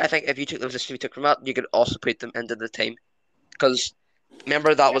honestly, I think if you took the position we took from that, you could also put them into the team because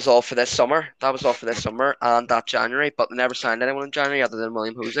remember that was Yes. all for this summer. That was all for this summer and that January, but they never signed anyone in January other than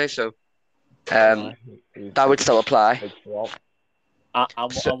William Jose, so um He's that would still apply. big swap. I'm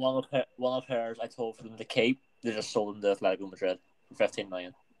So one of the players I told for them to keep. They just sold him to Atletico Madrid for 15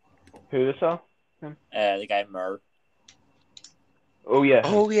 million. Who this saw? The guy Mur. Oh yeah.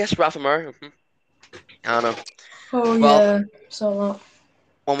 oh yes, Rafa Mir. I know. Oh, Well, yeah. So,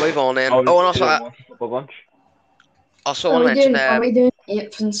 we'll move on then. Oh, Oh, and we also did one football bunch. I want to mention are we doing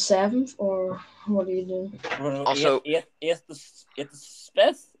 8th and 7th, or what are you doing? We're going also eighth, fifth,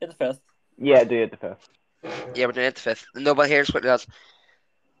 eighth, fifth. Yeah, do it the fifth. yeah, we're doing it the fifth. No, but here's what it does.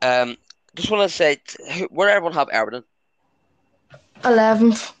 Um, just want to say, where everyone have Everton?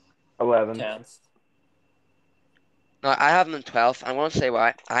 11th. 11. 10th. No, I have them in 12th. I want to say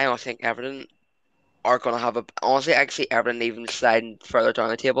why. I don't think Everton are going to have a. Honestly, I can see Everton even sliding further down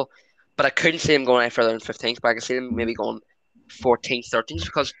the table, but I couldn't see them going any further than 15th. But I can see them maybe going 14th, 13th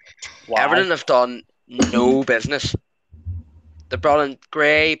because Why? Everton have done no business. They brought in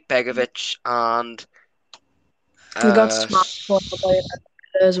Gray, Begovic, and We got uh, smacked for about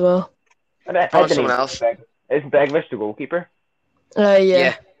as well. I Brought in didn't someone even else. think is Begovic the goalkeeper? Yeah.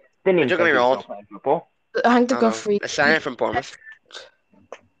 Yeah, Didn't but even don't get me think he was wrong. still playing football. I think they I got know free. the signing from Bournemouth.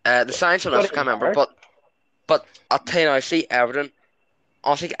 The signing from Thought us, he I can't was remember, hurt. but I'll tell you now. I see Everton.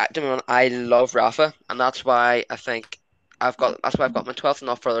 Honestly, don't get me wrong, I love Rafa, and that's why I think I've got my 12th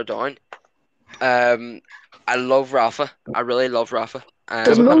enough further down. Um, I love Rafa. I really love Rafa.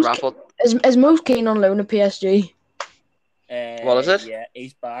 Is And Mo's Rafa, is Mo keen on loan to PSG? what is it? Yeah,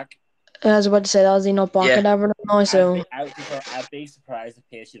 he's back. I was about to say that, is he not back Yeah, at Everton now? So I'd be surprised if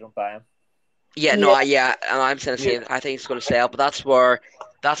PSG don't buy him. yeah, no, yeah, and I'm saying the Yeah. same. I think it's going to sell, but that's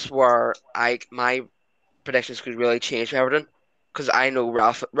where I my predictions could really change for Everton, because I know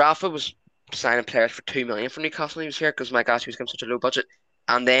Rafa was signing players for 2 million from Newcastle when he was here, because my gosh, he was given such a low budget,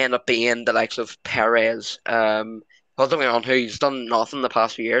 and they end up being the likes of Perez. Well, don't get me wrong, who's done nothing the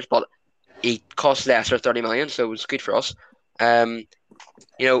past few years, but he cost Leicester 30 million, so it was good for us. Um,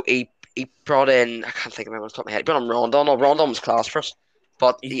 he brought in, I can't think of him off the top of my head. He brought in Rondon. No, Rondon was class for us,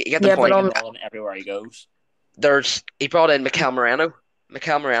 but He's you get the yeah, but point. bringing on everywhere he goes. He brought in Mikel Moreno.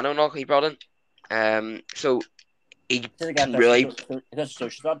 Mikel Moreno, no, he brought in. So he He's a guy can really, that's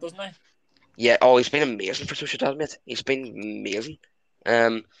Sociedad, doesn't he? yeah. Oh, he's been amazing for Sociedad, mate. He's been amazing.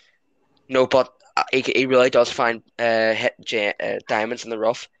 Um, no, but he really does find diamonds in the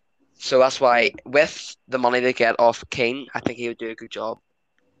rough. So that's Yeah. why, with the money they get off Kane, I think he would do a good job.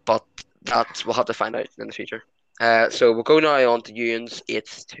 But we'll have to find out in the future. So we'll go now on to Ewan's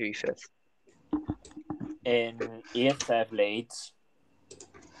 8th to 5th. In 8th, I have Leeds.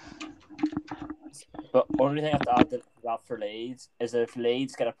 But only thing I have to add to that for Leeds is that if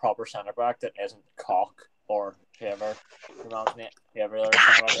Leeds get a proper centre back that isn't Cock or whoever reminds me, whoever their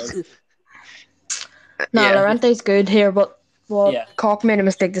centre back is. no, Yeah, Llorente's good here, but Yeah. Cork made a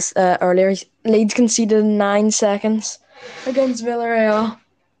mistake this earlier. Leeds conceded in 9 seconds against Villarreal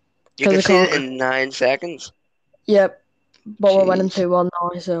you because can of see it Cork. in 9 seconds. Yep, but we're winning Jeez. 2-1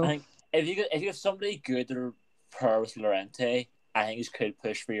 now. I So think if you get somebody good to pair with Llorente, I think he could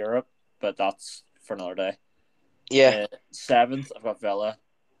push for Europe, but that's for another day. Yeah. 7th, I've got Villa.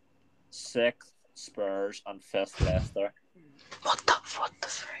 6th, Spurs, and 5th, Leicester. what the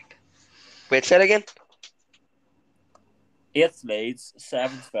frick? Wait, say it again. 8th, Leeds.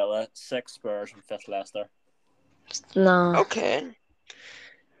 7th, Villa. 6th, Spurs, and 5th, Leicester. No. Okay.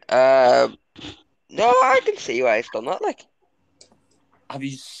 No, I can see why it's done that. Like, Have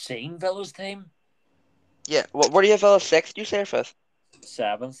you seen Villa's team? yeah. What do you have? 6th? You say or 5th?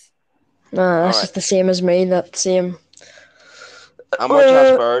 7th. No, All that's right. just the same as me. That same. How much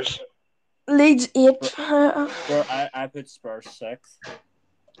has Spurs Leeds 8. I put Spurs 6th.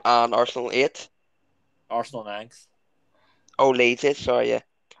 and Arsenal 8th? Arsenal 9th. Oh, Leeds 8th. Sorry, yeah.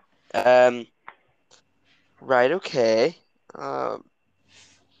 Um. Right. Okay. I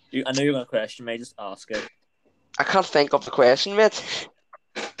know you're going to question me. Just ask it. I can't think of the question, mate.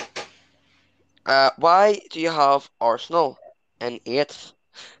 Why do you have Arsenal in 8th?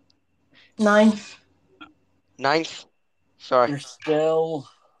 9. 9th? Sorry. You're still...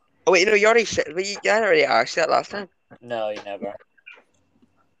 Oh wait, no, you already said. I already asked you that last time. No, you never.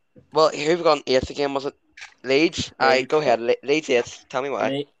 Well, who've gone 8th again? Was it Leeds? Aye, Leeds. go ahead. Leeds 8th. Tell me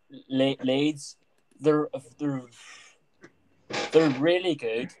why. Leeds, they're really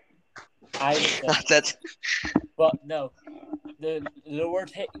good. I think, That's it. but no, the lower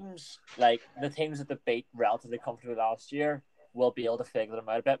teams, like the teams that they beat relatively comfortably last year, will be able to figure them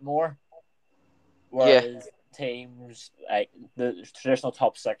out a bit more. Yeah. Whereas teams like the traditional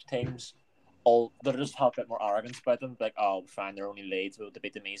top 6 teams, they just have a bit more arrogance about them. Like, oh, fine, they're only Leeds, we'll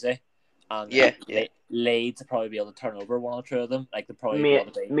beat them easy. And Yeah. Leeds will probably be able to turn over one or two of them. Like they'll probably be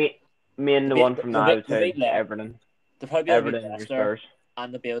able to beat. Me and the one from now They'll said beat Everton. They'll probably be able to beat Everton and your Leicester, Spurs.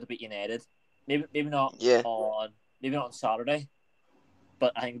 and they'll be able to beat United. Maybe not Yeah. on Saturday,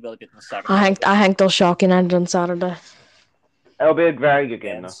 but I think they'll be able to beat them the second. I think they'll shock United on Saturday. It'll be a very good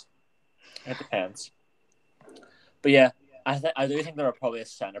game, though. It depends. But yeah, I do think they're probably a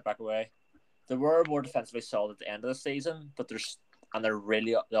centre back away. They were more defensively solid at the end of the season, but they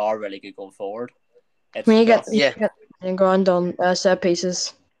are really good going forward. It's When you get just, ground on set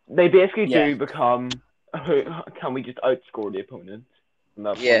pieces. They basically Yeah. do become. Can we just outscore the opponent? From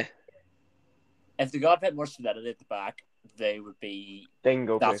that Yeah. point? if they got a bit more solidity at the back, they would be. They can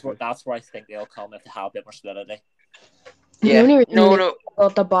go That's places. where I think they'll come if they have a bit more solidity. Yeah. The only reason No, they no.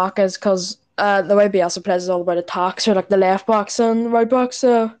 got the back is because the way Bielsa plays is all about attacks, or like the left backs and right backs.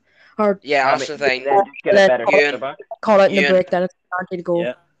 So, or Yeah, I that's mean, the thing. they just get a Then better Ewan- centre back. call it in the Ewan- break, then it's guaranteed to go.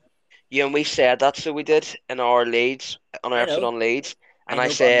 Yeah, You and we said that, so we did in our Leeds, on our I episode know. on Leeds, and I I know,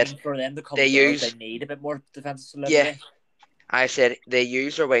 but I said mean, for them to come they through, they use need a bit more defensive yeah, solidity. I said they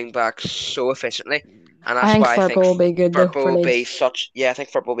use their wing backs so efficiently, and I that's think why I think Firpo will be good though Firpo for will be Leeds. such. Yeah, I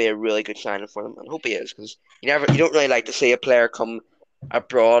think Firpo will be a really good signing for them, and I hope he is because you don't really like to see a player come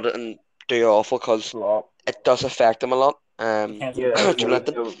abroad and do awful because Flop. it does affect them a lot. You can't do Yeah, both Joe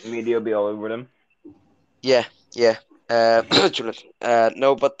though. Linton. media will be all over them. Yeah, yeah. Joe Linton.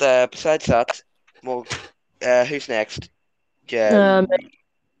 No, but besides that, well, who's next? Um,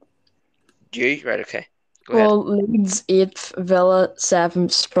 You? Right, okay. Go ahead. well, Leeds 8th, Villa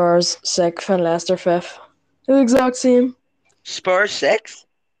 7th, Spurs 6th, and Leicester 5th. The exact same. Spurs 6?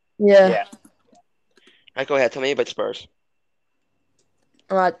 Yeah. Yeah. Right, go ahead. Tell me about Spurs.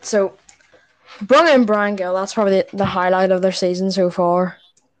 Right, so bring in Brian Gill. That's probably the highlight of their season so far.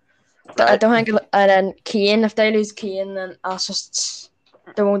 I Right? don't think, and then Kane. If they lose Kane, then that's just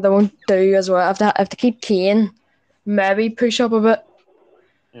they won't do as well. If they keep Kane, maybe push up a bit.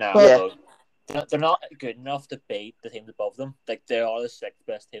 No, they But Yeah, won't. They're not good enough to beat the teams above them. Like they are the sixth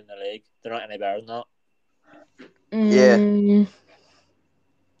best team in the league. They're not any better than that. yeah. mm,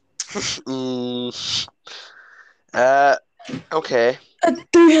 Mm, uh, okay. I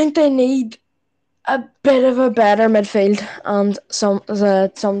do think they need a bit of a better midfield and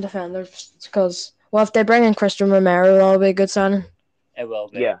some defenders because if they bring in Christian Romero, that'll be a good signing. It will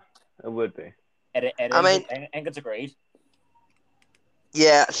be. Yeah, it would be. It I is. mean, I think it's agreed.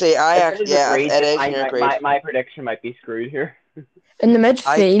 yeah. See, If it is agreed, it then is. You're agreed. my prediction might be screwed here. In the I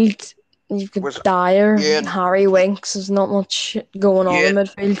midfield, you've got was Dyer, you and Harry Winks. There's not much going on in you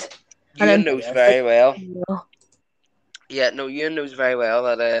midfield, and you then knows Yes. very well. yeah. Yeah, no, you knows very well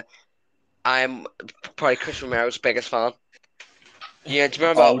that I'm probably Chris Romero's biggest fan. Yeah, do you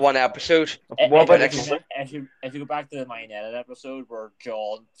remember that Oh, one episode? What about the if you keeper? if you go back to the Man United episode where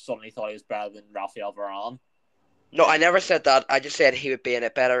John suddenly thought he was better than Rafael Varane, No, I never said that. I just said he would be in a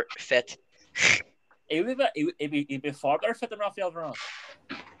better fit. he'd be a far better fit than Rafael Varane.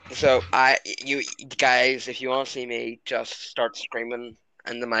 So you guys, if you want to see me just start screaming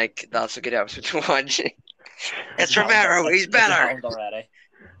in the mic, that's a good episode to watch. It's Romero, he's If you better. haven't already.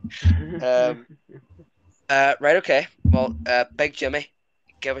 Um. Right. Okay. Well. Big Jimmy,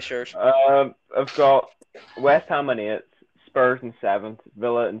 give us yours. I've got West Ham in 8th, Spurs in 7th,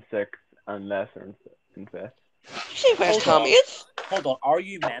 Villa in 6th, and Leicester in 5th. You say West Hold Ham on. 8th? Hold on. Are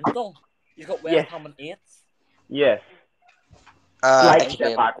you mental? You've got West Yes. Ham in 8th. Yes. Slight step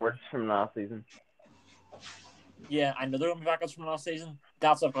Explain. backwards from last season. Yeah, I know they're going to be backwards from last season.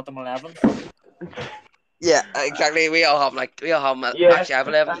 That's why I've got them 11th. Yeah, exactly. We all have Yeah, actually I have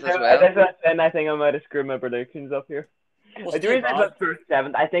 11th as well. And I think I might have screwed my predictions up here. Well, The still reason I bad. put Spurs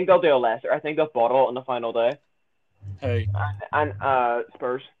 7th, I think they'll do a Leicester. I think they'll bottle it on the final day. Who? And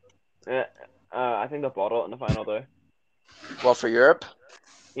Spurs. I think they'll bottle it on the final day. Well, for Europe.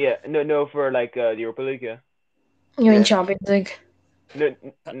 Yeah, no, for like the Europa League, yeah. You mean Yeah. Champions League? No,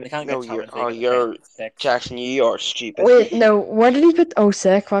 They can't No, get you're Champions League in the you're 6th. Jackson. You are stupid. Wait, no. Where did he put? Oh,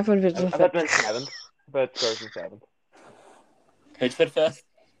 sick. Why would he put I in put them fifth? in 7th. I put Spurs in 7th. Who's fit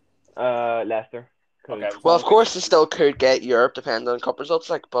 5th? Leicester. Okay. Well, of course, they still could get Europe depending on cup results.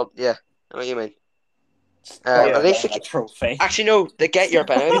 Like, but yeah, I know what you mean. Probably At least getting a trophy. actually no, they get Europe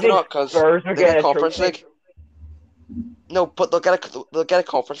anyway. You Do they think not? Because Spurs are they get getting a Conference trophy? League. No, but they'll get a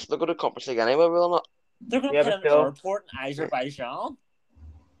conference. They'll go to Conference League anyway. Will they not? They're going to Yeah, put but an still. airport in Azerbaijan.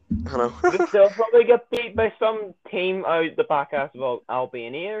 I know. They'll still probably get beat by some team out the back half of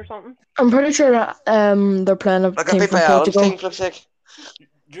Albania or something. I'm pretty sure that they're playing a I got team beat by from Adam's Portugal. team, flip's sake.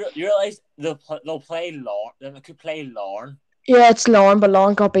 Do you realise they'll play Lorne? Then they could play Lorne. Yeah, it's Lauren, but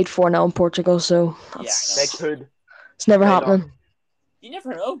Lauren got beat 4-0 in Portugal, so Yeah, that's, They could. it's never Play happening. You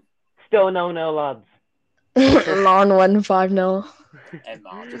never know. Still no, lads. Lauren win 5-0.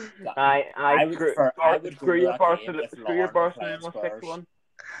 Imagine that. I would screw, prefer- I would go screw to your that game Barcelona, if screw your Lorne were playing Barcelona Spurs.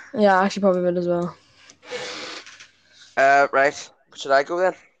 6-1. Yeah, I actually probably would as well. Right. Should I go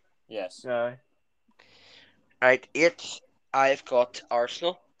then? Yes. Right. 8th, I've got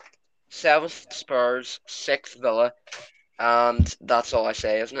Arsenal. 7th, Spurs. 6th, Villa. And that's all I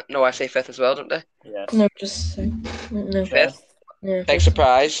say, isn't it? No, I say 5th as well, don't I? Yes. No, just no. 5th. Yeah, Big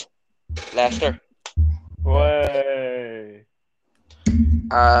surprise. Leicester. Way.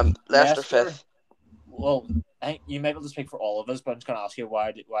 Leicester Leicester. 5th. Well, I think you may be able to speak for all of us, but I'm just going to ask you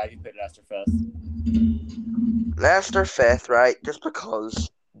why did you put Leicester 5th? Leicester 5th, right? Just because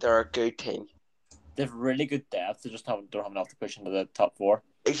they're a good team. They have really good depth. They just don't have enough to push into the top 4.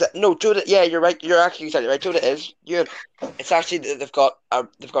 No, Judah. Yeah, you're right. You're actually exactly right. Judah is. It's actually they've got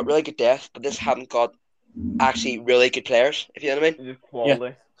really good depth, but they just haven't got actually really good players. If you know what I mean. Just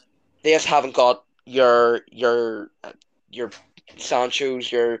quality. They just haven't got your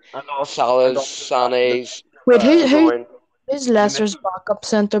Sancho's, your And also, Salah's, Sané's. Wait, De who Bruyne. Who's Leicester's backup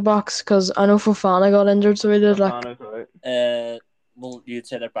centre backs? Because I know Fofana got injured, so he did like. Fofana's out. Well, you'd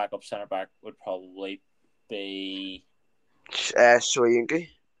say their backup centre back would probably be Soyuncu.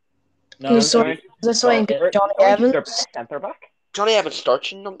 no. Who's so? Soyuncu- Is this Johnny Soyuncu's Evans? their best centre back. Johnny Evans starts.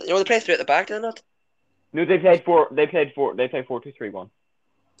 They play three at the back, did they not? No, they played 4-2-3-1.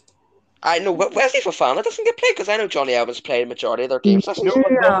 I know Wesley Fofana doesn't get played because I know Johnny Evans played a majority of their games last No, season.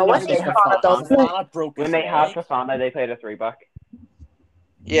 but Yeah, no, Wesley they Fofana does play. Fofana broke his when they had leg. Fofana, they played a 3-back.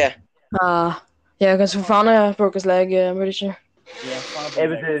 Yeah. Yeah, because Fofana broke his leg. Yeah, I'm pretty sure. Yeah, Fofana It broke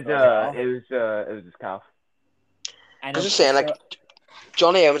was his his leg as well. it was his calf. I I know. was just saying, like,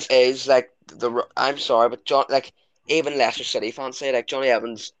 Johnny Evans is like I'm sorry, but even Leicester City fans say like Johnny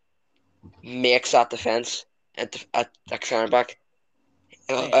Evans makes that defense at centre back.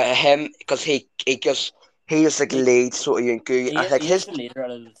 Yeah. Him because he just like leads sort of Yunku. I think he is the leader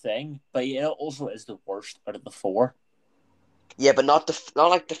out of the thing, but he also is the worst out of the four. Yeah, but not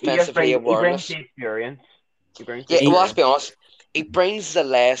like defensively He brings awareness. the experience. Yeah, well, let's be honest. He brings the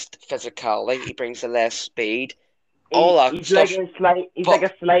less physicality. He brings the less speed. All that He's stuff. like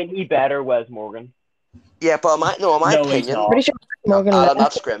a slightly better Wes Morgan. Yeah, but in my No, he's opinion, not. Pretty sure Morgan I'm left.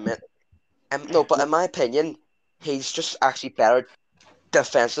 not scrimming it. No, but in my opinion, he's just actually better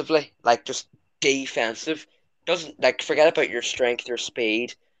defensively. Like just defensive. Doesn't like forget about your strength, your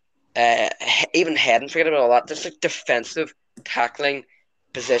speed, even heading. Forget about all that. Just like defensive tackling,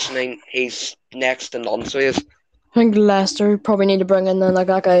 positioning. He's next to none. So he is. I think Leicester probably need to bring in then like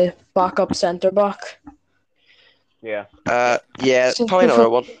a backup centre back. Yeah. Yeah, Since probably another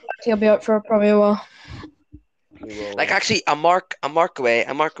one. He'll be out for probably a while. He will. Like actually, a Mark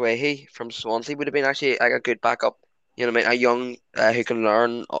away. He from Swansea would have been actually like a good backup. You know what I mean? A young who can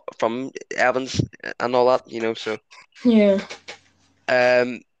learn from Evans and all that. You know, so Yeah.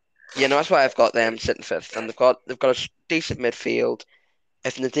 that's why I've got them sitting fifth, and they've got a decent midfield.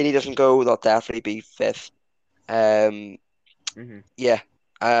 If Nadini doesn't go, they'll definitely be fifth. Yeah.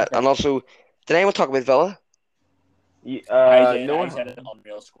 And also, did anyone talk about Villa? No I one. said an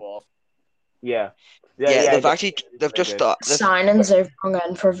unreal squad. Yeah. Yeah, they've just Signings they've hung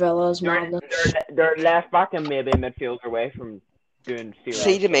in for Villa is madness. They're left back and maybe midfield away from doing serious.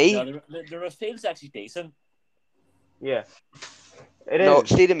 See to me. No, the midfield's actually decent. Yeah. It is. No,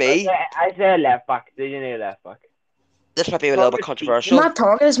 see to me. I say a left back. Did you need a left back? This might be a little bit controversial.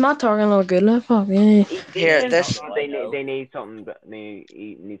 Is Matt Targan a little good left back? Yeah. Here, They need something. They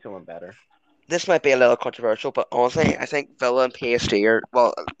need someone better. This might be a little controversial, but honestly, I think Villa and PSG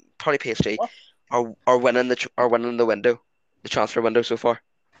probably PSG are winning the window, the transfer window so far.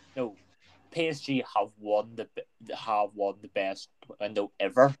 No, PSG have won the best window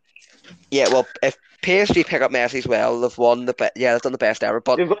ever. Yeah, well, if PSG pick up Messi as well, they've won they've done the best ever.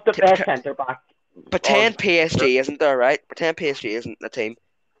 But they've got the best centre back. Pretend PSG isn't there, right? Pretend PSG isn't the team.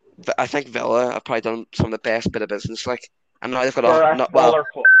 But I think Villa have probably done some of the best bit of business. Like, and now they've got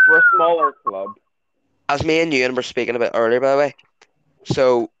for a smaller club. As me and Ewan were speaking about earlier, by the way.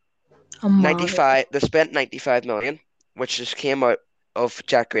 So 95. They spent 95 million, which just came out of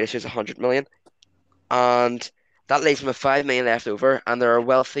Jack Grealish's 100 million, and that leaves them with 5 million left over, and they're a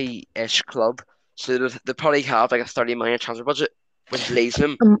wealthy-ish club, so they probably have like a 30 million transfer budget, which leaves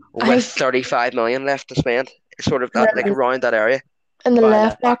them with 35 million left to spend. It's sort of that, like around that area. In the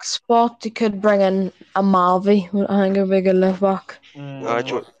left back spot, you could bring in a Malvi. I think it would be a good left back.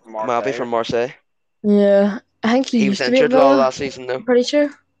 Malvi from Marseille. Yeah, I think he was used to be injured a lot last season, though. Pretty sure.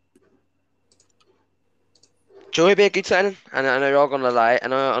 Joey be a good signing, and I know you're all going to lie. I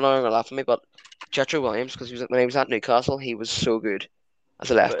know you're going to laugh at me, but Jetro Williams, because when he was at Newcastle, he was so good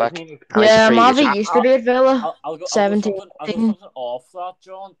as a left back. Yeah, Malvi used to be at Villa. I'll go 17. I'll go something off that,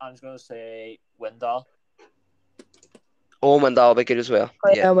 John. I'm just going to say Windal. Oh, Wendell will be good as well.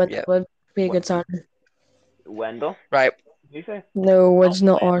 Wendell would be a good signing. Wendell? Right. Did you say? No, it's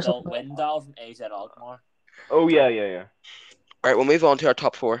not ours. Wendell from AZ Alkmaar. Oh, yeah. Right, we'll move on to our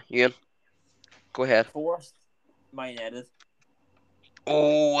top four. Ewan, go ahead. Fourth, Man United.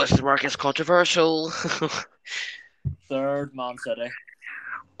 Oh, this is where it gets controversial. Third, Man City.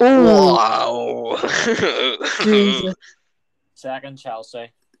 Wow. Jesus. Second,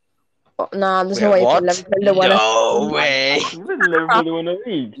 Chelsea. Oh, nah, there's no way what? Liverpool to win it. No way. Liverpool to win the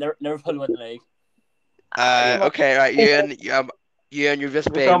league. Liverpool win the league. Okay, right, Ewan, you've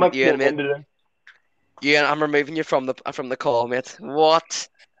just been Ewan, I'm removing you from the call, mate. What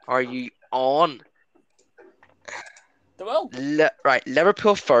are you on? Right,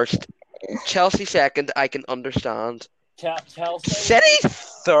 Liverpool first, Chelsea second. I can understand. Chelsea. City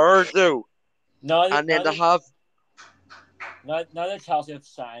third though. Now that Chelsea have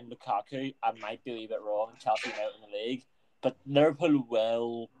signed Lukaku, I might be a wee bit wrong. Chelsea out in the league. but Liverpool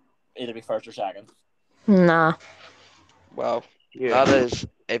will either be first or second. Nah, Wow, Yeah. that is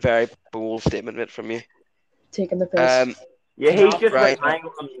a very bold statement mate, from you. taking the piss. Yeah, Right.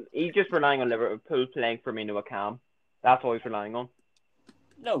 he's just relying on Liverpool playing Firmino a cam. That's all he's relying on.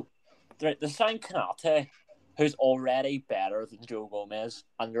 No, the signed Kanate, who's already better than Joe Gomez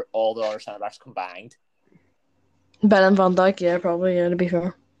under all the other centre backs combined. Better than Van Dijk, yeah, probably, yeah, to be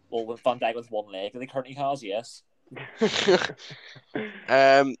fair. Well, with Van Dijk with one leg that he currently has, yes.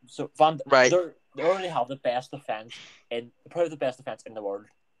 So Right. they already have the best defense probably the best defense in the world.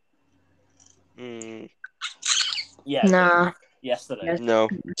 Yeah. Nah. Yes, they do. No.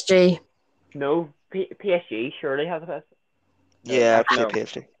 PSG. No, PSG surely has the best. Yeah, No.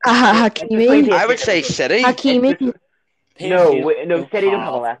 PSG. Hakimi. I would say City. Hakimi. No, City don't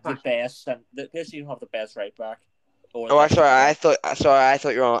have a left the back. best. The PSG don't have the best right back. Oh, I'm sorry. I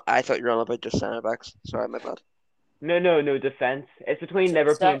thought you were on. I thought you were on about just centre backs. Sorry, my bad. No, defense. It's between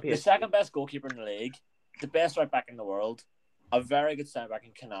Liverpool and PSG. The second best goalkeeper in the league, the best right back in the world, a very good centre back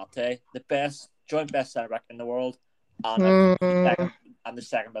in Kanate, the joint best centre back in the world, and the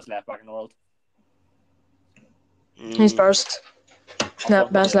second best left back in the world. Who's first?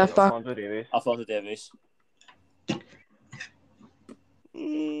 Best left back. Alphonso Davies.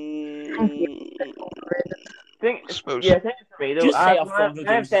 Thing for me though, Just say Alphonso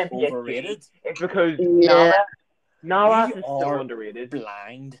Davies is overrated. It's because Navas is so underrated.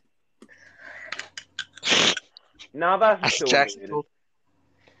 Blind. Navas is so underrated.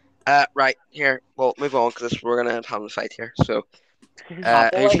 Right here. Well, move on because we're gonna have a fight here. So,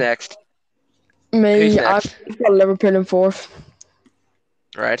 who's next? Me. Who's next? I've got Liverpool in fourth.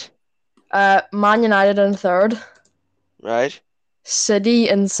 Right. Man United in third. Right. City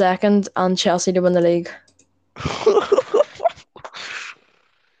in second, and Chelsea to win the league.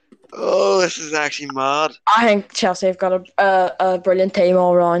 Oh, this is actually mad. I think Chelsea have got a brilliant team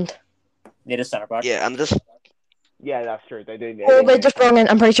all round. Need a centre back. Yeah, and this. Yeah, that's true. They do. They just bring in.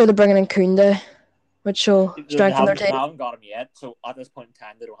 I'm pretty sure they're bringing in Koundé, which will strengthen their team. They haven't got him yet, so at this point in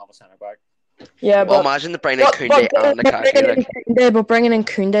time, they don't have a centre back. Yeah, well, imagine the bringing in Koundé and Lukaku. But bringing in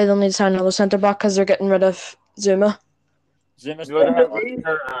Koundé, they'll need to sign another centre back because they're getting rid of Zuma.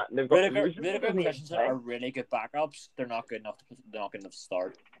 Rudiger and Christensen are really good backups. They're not good enough to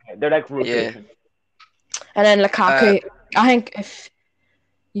start. They're like rotation. And then Lukaku, I think if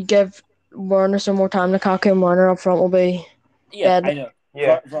you give Werner some more time, Lukaku and Werner up front will be dead. I know.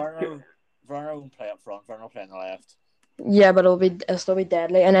 Yeah. Werner won't play up front. Werner will play on the left. Yeah, but it'll still be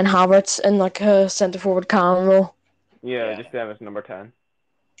deadly. And then Havertz in like a centre forward cam role. Yeah, just them as number 10.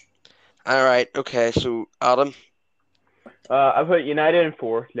 All right. Okay. So Adam. I put United in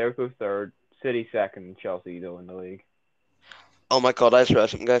fourth, Liverpool third, City second, Chelsea though in the league. Oh my God! I just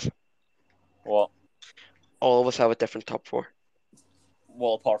realized something, guys. What? All of us have a different top four.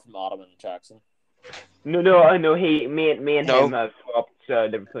 Well, apart from Adam and Jackson. No, I know. Me and him have swapped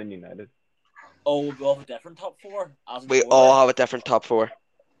Liverpool and United. Oh, we all have a different top four? We all have a different top four.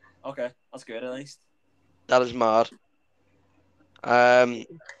 Okay, that's good at least. That is mad. Adam,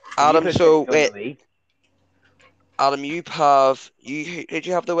 so wait. Adam, who did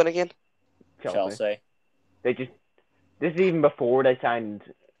you have the win again? Chelsea. This is even before they signed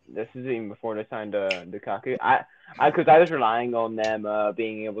Lukaku. Because I was relying on them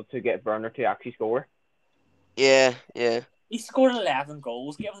being able to get Werner to actually score. Yeah. He scored 11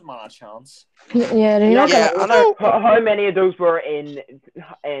 goals. Give the man a chance. Yeah, I know. How many of those were in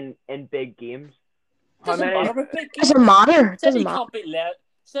big games? Doesn't matter. Doesn't matter.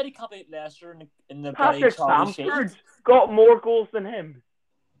 Said he can't beat Leicester in the Patrick Bamford got more goals than him.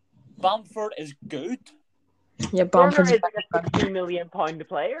 Bamford is good. Yeah, Bamford is like a £2 million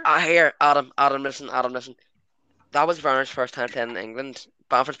player. Here, Adam, listen. That was Werner's first time playing in England.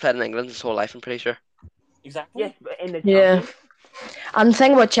 Bamford's played in England his whole life, I'm pretty sure. Exactly. Yes, but in the And the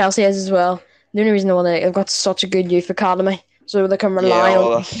thing about Chelsea is as well, the only reason why they've got such a good youth academy, so they can rely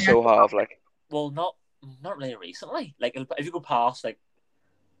on. That's so hard, like. Well, not really recently. Like if you go past like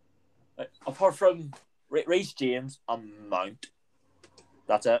apart from Reece James and Mount,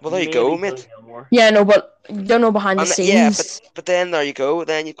 that's it. Well, there you go, mate. Yeah, no, but you don't know behind the scenes. Yeah, but then there you go.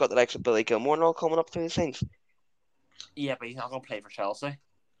 Then you've got the likes of Billy Gilmore and all coming up through these things. Yeah, but he's not going to play for Chelsea.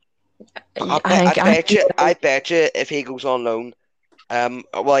 I bet you if he goes on loan,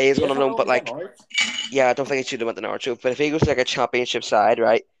 well, he is going on loan, but like, yeah, I don't think he should have went to Norwich. But if he goes to like a championship side,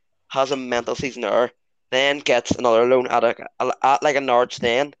 right, has a mental season there, then gets another loan at like a Norwich,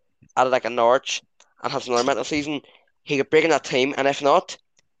 then at like a Norwich, and has another mental season, he could break in that team, and if not,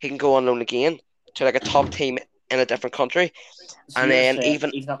 he can go on loan again to like a top team in a different country, so and then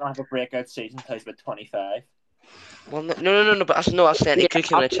he's not going to have a breakout season until he's about 25. Well, no. But no, I was saying he Yeah, could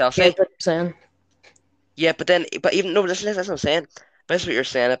come in at obviously, Chelsea. that's what I'm saying. Yeah, but even no, listen, that's what I'm saying. But that's what you're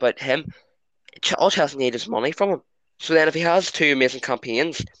saying about him. All Chelsea need is money from him. So then, if he has two amazing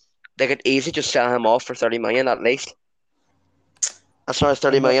campaigns, they could easily just sell him off for 30 million at least. As far as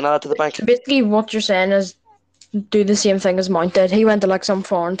 30 But million added to the bank. So basically, what you're saying is do the same thing as Mount did. He went to like some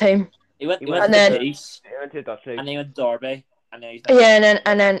foreign team, he went He he went went to and the then to Peace, he went to Dutch league. and then he went to Derby, and then he's now yeah, back.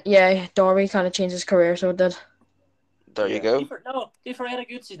 and then yeah, Dory kind of changed his career, so it did. There you Yeah. go. He had a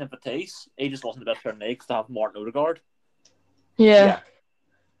good season for Peace. He just wasn't the best player in the league to have Martin Odegaard. Yeah.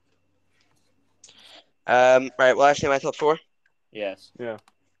 Right. Well, I say my top four. Yes. Yeah.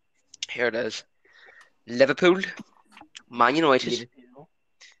 Here it is: Liverpool, Man United, Yeah.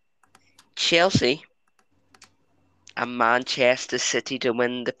 Chelsea, and Manchester City to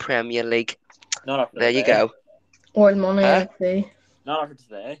win the Premier League. Not after There you today. go. Oil money, Huh? I'd say. Not after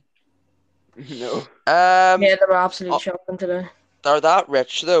today. No. Yeah, they were absolutely Oh, shocking today. they're that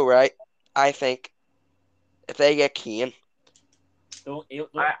rich though, right? I think if they get Kane, I,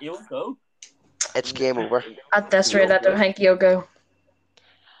 He won't go. it's game over. At this he rate, I won't don't go. think he'll go.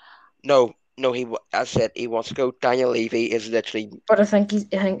 No. As I said, he wants to go. Daniel Levy is literally But I think he's.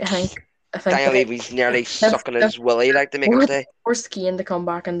 I think Daniel they Levy's nearly they've, sucking they've his willy like to make him stay. forced Keane to come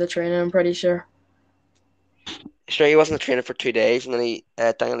back in the training. I'm pretty sure. Sure, he wasn't training for 2 days, and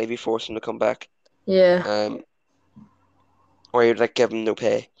then Daniel Levy forced him to come back. Yeah. Or he would like give him no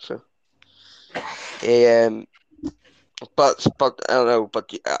pay. So he but I don't know.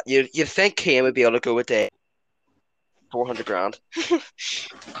 But you think Kane would be able to go with the 400 grand?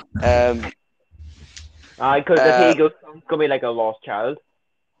 um, Because if uh, he goes, it's gonna be like a lost child.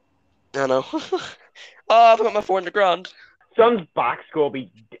 I don't know. Oh, I've got my 400 grand. Son's back's gonna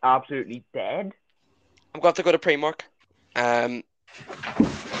be absolutely dead. I'm going to go to Primark. Um,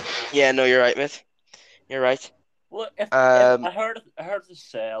 yeah, no, you're right, mate. You're right. Well, if Um, I heard to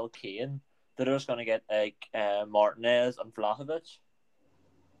sell Kane, they're just going to get like Martinez and Vlahovic.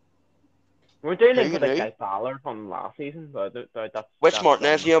 We're doing who it for and that who? guy Fowler from last season, but Which that's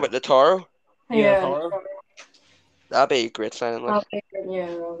Martinez? gone You know about the Toro? Yeah, Yeah. Toro. That'd be a great signing. Like, Yeah,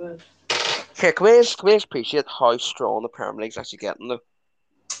 real good. okay, can we just appreciate how strong the Premier League's actually getting though?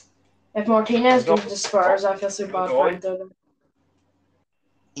 If Martinez It's goes also to Spurs, I feel so bad for Odoi. him. Though.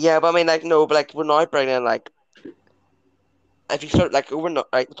 Yeah, but I mean, like, no, but like, we're now bringing in like, if you start like over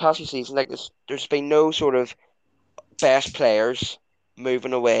like the past few seasons, like, there's been no sort of best players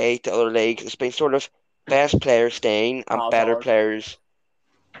moving away to other leagues. It's been sort of best players staying and better Hazard. players.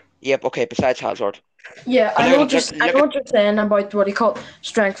 Yep, okay, besides Hazard. Yeah, But I look know at what you're saying about what he called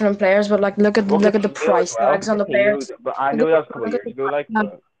strengthening players, but like Well, look at the Coutinho as price well. tags on the Coutinho, players. but I Look know at that was a couple of look at years the ago, price like,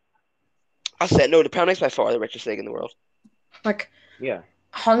 tag. but I said no, the Premier League's by far the richest league in the world. Like yeah.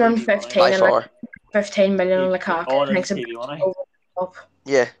 TV money. 115 By and like far. 15 million on the TV, cock. all I it think is it's a bit TV money. over the top.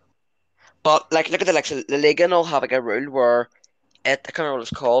 Yeah. But like look at the like so the league and all have like a rule where I can't remember what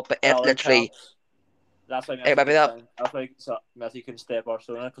it's called, but it Salary literally caps. That's why it Messi might be couldn't that sign. That's why Messi couldn't stay at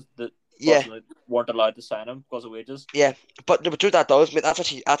Barcelona because the yeah, Barcelona weren't allowed to sign him because of wages. yeah. But no, but what that does, mate,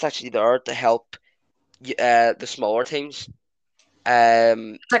 that's actually there to help the smaller teams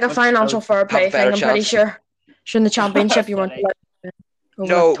It's like a Which financial fair have a play better thing. I'm pretty chance. sure. Sure, in the championship you weren't City. allowed over like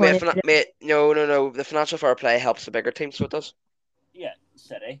No, mate, 20 million. mate, no. The financial fair play helps the bigger teams, so it does. Yeah,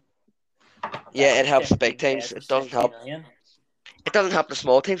 City. Yeah, it helps the big 15 teams. players for It doesn't 60 help. million. It doesn't help the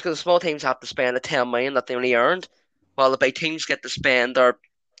small teams because the small teams have to spend the 10 million that they only earned, while the big teams get to spend their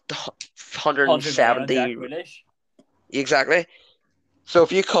 100 million on 170 Jack Grealish. exactly. So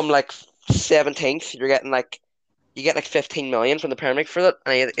if you come like 17th, you get like 15 million from the Premier League for that,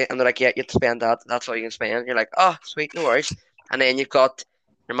 and they're like, yeah, you have to spend that. That's all you can spend. You're like, oh, sweet, no worries. And then you've got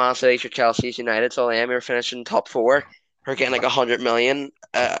your Man City's, your Chelsea's, United's, all them. You're finishing top four. Who are getting like 100 million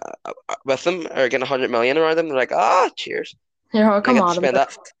with them, or getting 100 million around them. They're like, ah, cheers. Here, how And they come get to Adam spend that,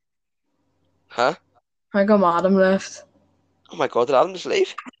 left? huh? How come Adam left? Oh my God, did Adam just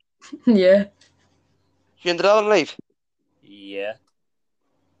leave? Yeah. You did Adam leave? Yeah.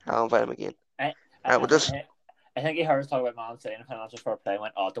 I'll invite him again. I, Right, we'll just I think he heard us talk about Man City and financial fair play and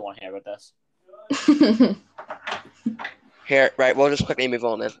went, oh, I don't want to hear about this. here. Right, we'll just quickly move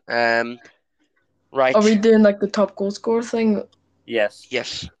on then. Right. Are we doing like the top goal scorer thing? Yes.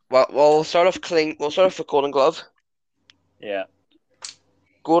 Yes. Well, we'll start off clean. We'll start off with Golden Glove. Yeah.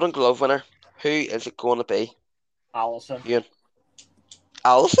 Golden Glove winner. Who is it going to be? Allison. Ewan.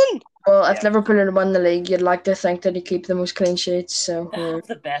 Allison? Well, if Yeah. Liverpool had won the league, you'd like to think that he'd keep the most clean sheets. So They yeah. have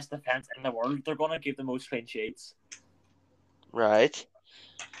the best defense in the world. They're going to keep the most clean sheets. Right.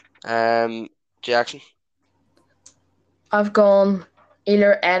 Jackson. I've gone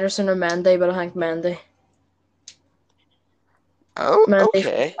either Ederson or Mendy, but I think Mendy. Oh, Mainly for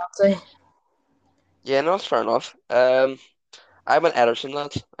okay. Chelsea. Yeah, no, that's fair enough. I went Ederson,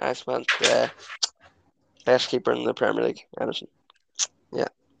 lads. I went best keeper in the Premier League, Ederson. Yeah.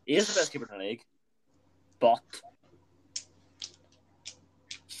 He is the best keeper in the league, but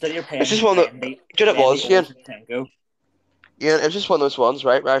still you're It's just paying one of the, do you know what it Mendy was, or Ian? Zinchenko. Yeah, it was just one of those ones,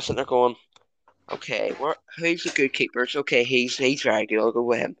 right? Where I was sitting there going, okay, who's the good keepers? Okay, he's very good. I'll go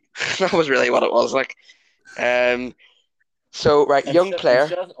with him. That was really what it was like. Um, so right, young It's player.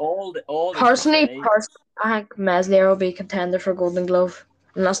 just all this to Personally, say. I think Meslier will be a contender for Golden Glove,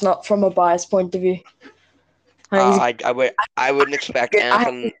 and that's not from a biased point of view. I think I wouldn't expect he's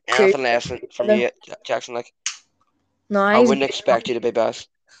anything good. less from you, Jackson. Like No, I he's wouldn't good. expect you to be best,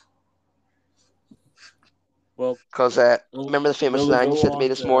 Well, because will remember the famous will we line you go said to me on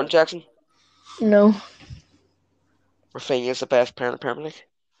this morning, to Jackson? No, Rafinha's the best player in the Premier League.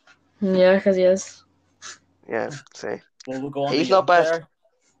 yeah, because he is. Yeah, see, will we go on to he's not young best. player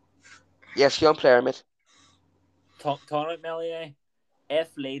Yes, young player, mate. Tonic Melier?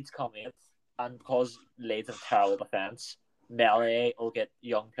 If Leeds come in and because Leeds have terrible defence, Melier will get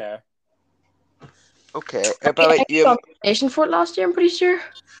young player. Okay, I by the way, got nomination for it last year. I'm pretty sure.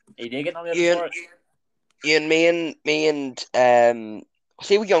 He did get nominated Ian, for it. Ian,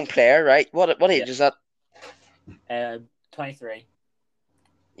 see, we young player, right? What Yeah. age is that? 23.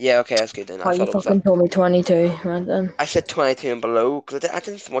 Yeah, okay, that's good then. Oh, I you thought it was that. fucking told me 22, right then. I said 22 and below because I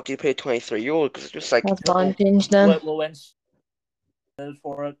didn't want you to pay 23-year-old because it's just like, That's We'll, fine, change then. we'll win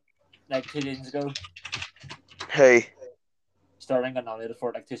for it like 2 seasons ago. hey, Sterling got nominated for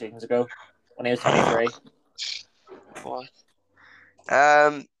it like 2 seasons ago when he was 23. what?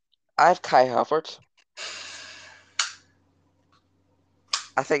 I have Kai Havertz.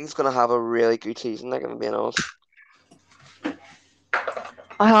 I think he's gonna have a really good season. Like I'm being honest.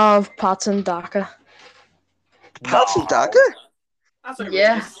 I have Patson Daka. Patson No, Daka? that's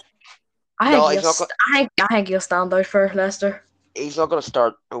Yeah, outrageous. No, he's not. I think he'll stand out for Leicester. He's not gonna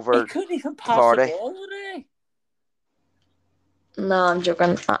start He over couldn't even pass the Vardy. ball today. No, I'm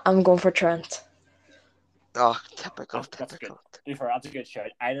joking. I'm going for Trent. Oh, typical, That's good. typical. To be fair, that's a good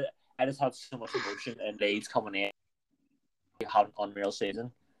shout. I just had so much emotion in Leeds coming in. You had an unreal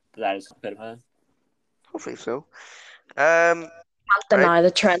season. That is good, man. Hopefully so. Can't Right. deny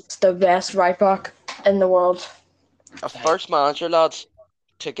that Trent's the best right back in the world. Our first manager, lads,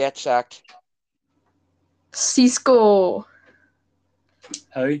 to get sacked. Cisco,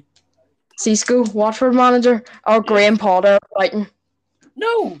 Who? Watford manager, or Graham Potter fighting.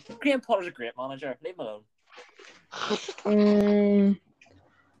 No, Graham Potter's a great manager. Leave him alone.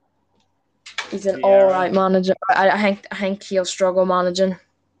 He's an Vieira. alright manager. I think he'll struggle managing.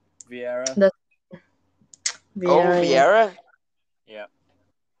 Vieira. Oh, Vieira. Yeah.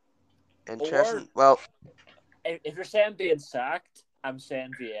 Interesting. Or Well, if you're saying being sacked, I'm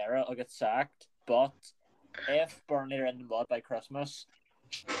saying Vieira will get sacked. But if Burnley are in the mud by Christmas,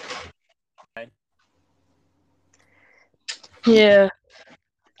 Yeah.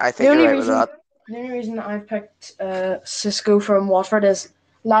 I think you're right with that. The only reason I've picked Cisco from Watford is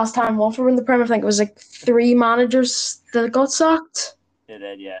last time Watford won the Premier, I think it was like 3 managers that got sacked. they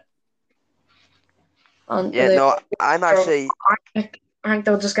did, yeah. And Yeah, no, I'm actually. I think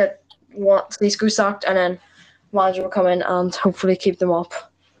they'll just get Cisco sacked and then manager will come in and hopefully keep them up.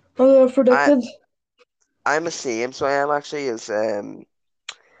 Oh, I've predicted. I'm the same, so I am actually as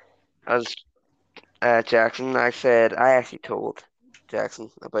Jackson. I actually told Jackson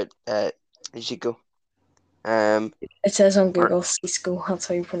about Zico. It says on Or Google Cisco, that's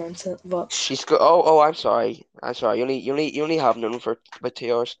how you pronounce it. But she's go. Oh, I'm sorry. I'm sorry. You only have known him for about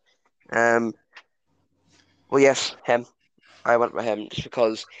 2 hours. Um. Well, yes, him. I went with him just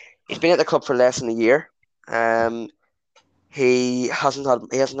because he's been at the club for less than a year. Um. He hasn't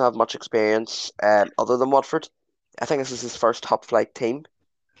had much experience. Other than Watford. I think this is his first top flight team.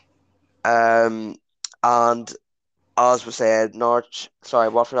 Um. And as we said,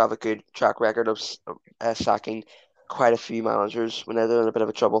 Watford have a good track record of sacking quite a few managers when they're in a bit of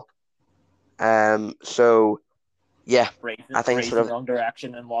a trouble. So yeah, I think it's Raising sort the of wrong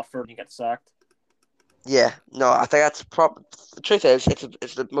direction in Watford and you get sacked. yeah. No, I think that's the truth is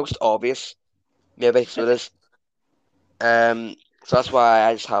it's the most obvious, maybe so it is. So that's why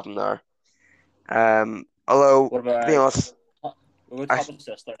I just have him there. Although What to be about honest, we'll go I top and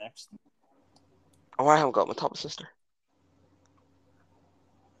sister next? I haven't got my top sister.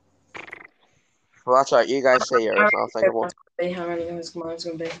 Well, that's all right. You guys say yours, and I'll think of one. how many of mine's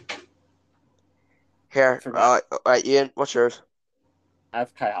going to be? Here, For me, right, Ian, what's yours? I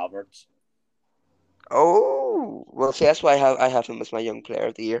have Kai Havertz. Oh, well, see, that's why I have him as my young player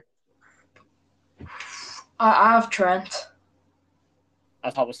of the year. I have Trent.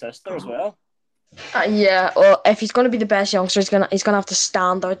 a top assist there as well. Yeah, well, if he's going to be the best youngster, he's gonna have to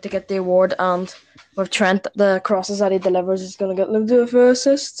stand out to get the award. And with Trent, the crosses that he delivers, he's going to get loads of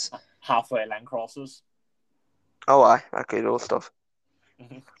assists. Halfway line crosses. Oh, aye, that good old stuff.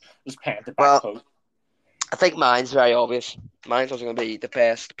 Just paying the back Well, post. I think mine's very obvious. Mine's also going to be the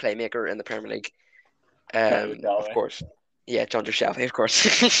best playmaker in the Premier League. Of course. Yeah, John Shelby, of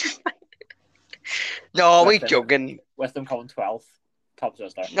course. No, are we joking? With them coming 12th, top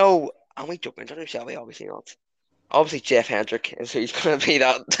sister. No, are we joking? John Shelby, obviously not. Obviously, Jeff Hendrick is who's going to be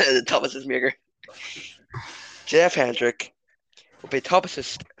that the top assist maker. Jeff Hendrick will be top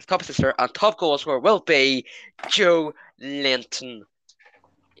assister, and top goal scorer will be Joe Linton.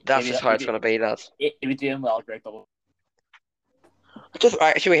 That's just how it's going to be, lads. If you're doing well, great double. Just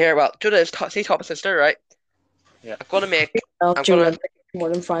right, should we hear about Joe is top assister, right? Yeah. I'm going to make. I'm Joe going to. more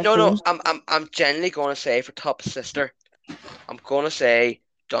than 5 No, games. I'm genuinely going to say for top assister, I'm going to say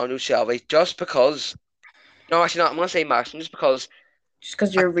John Shelby just because. No, actually not. I'm going to say Maxson just because. Just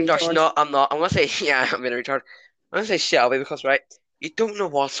because you're a retard. Actually, no, I'm not. I'm going to say yeah, I'm being a retard. I'm going to say Shelby because right, you don't know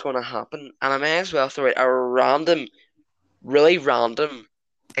what's going to happen, and I may as well throw out a random, really random,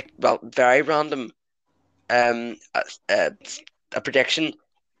 well, very random, um, a, a prediction.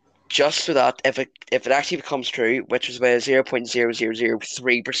 Just so that if it actually becomes true, which is about a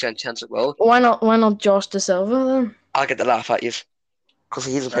 0.0003% chance it will, Why not Josh De Silva then? I'll get the laugh at you because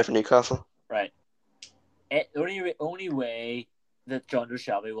he doesn't play for Newcastle. Right. The only way that John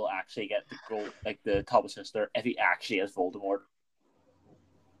Shelby will actually get the goal, like the top assister, if he actually has Voldemort.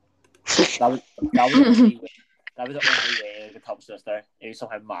 that was the only way. That was the only way the top assister. If he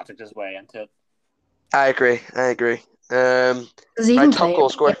somehow magicked his way into it. I agree. Does he even play top goal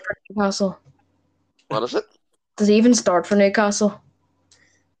scorer for Newcastle? What is it? Does he even start for Newcastle?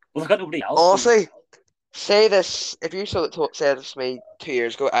 Well, they've got nobody else. Honestly, say this. If you said this to me 2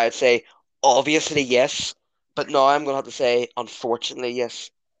 years ago, I'd say obviously yes. But now I'm going to have to say unfortunately yes.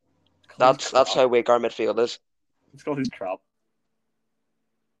 That's how weak our midfield is. Let's go who's crap.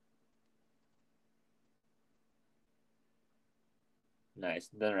 Nice.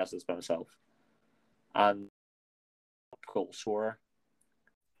 Then the rest is by myself. And goalscorer.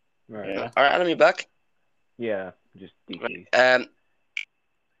 Right. Yeah. All right, Adam, you back? Yeah, just DP.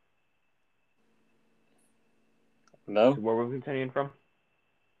 No. So where were we continuing from?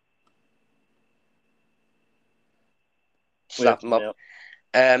 Slap him up.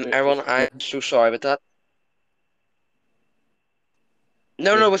 Everyone, I'm so sorry about that.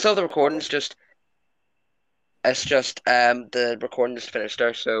 No, we still have the recording. It's just the recording just finished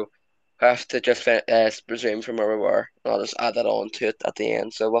there, so I have to just resume from where we were. And I'll just add that on to it at the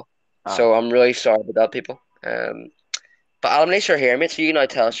end. So I'm really sorry about that, people. But I'll make sure here, mate. So you can now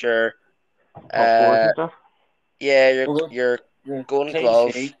tell us your Top scores and stuff. Yeah, your Golden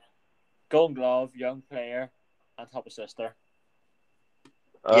Glove. Golden Glove, young player, and top assister.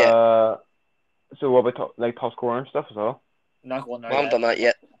 Yeah. So what about top scorer and stuff as well? Not one. We haven't done that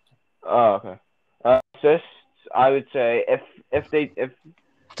yet. Oh, okay. Assists, I would say if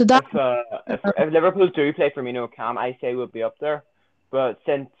Liverpool do play Firmino Cam, I say would be up there. But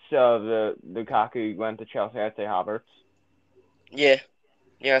since the Lukaku went to Chelsea, I'd say Havertz. Yeah,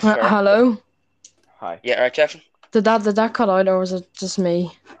 that's fair. Hello. Hi. Yeah, right, Jackson. Did that cut out, or was it just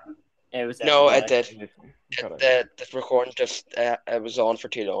me? It was. No, it did. The recording just it was on for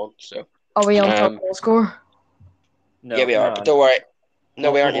too long. So. Are we on top goal score? No. Yeah, we are. But don't worry.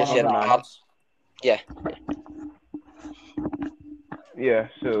 No, we aren't just yet. Yeah. Yeah.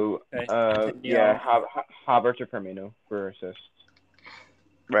 So Havertz or Firmino for assists.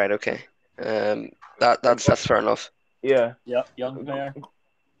 Right. Okay. That's fair enough. Yeah. Yeah. Young player.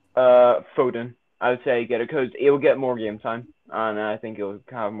 Foden, I would say get it because he'll get more game time, and I think he'll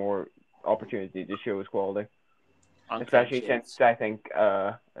have more opportunity to show his quality. Especially since I think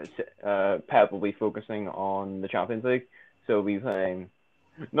Pep will be focusing on the Champions League, so we'll be playing.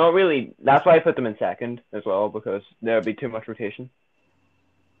 Not really. That's why I put them in second as well, because there'll be too much rotation.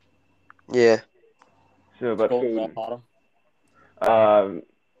 Yeah. So, but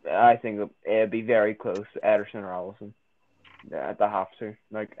I think it'll be very close, Ederson or Alisson. Yeah, they have to.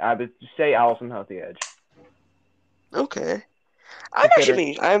 Like, I would say Alisson has the edge. Okay.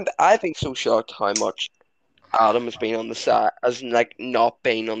 I've been so shocked how much Adam has been on the side, as in, like, not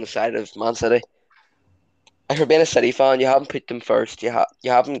being on the side of Man City. If you're being a City fan, you haven't put them first. You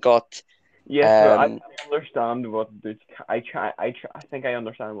haven't got. Yes, but I understand what I think I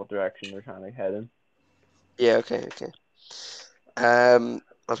understand what direction they're trying to head in. Yeah. Okay. I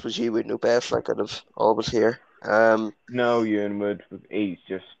suppose you would know best, like, out of all of us here. No, Ewan would. He's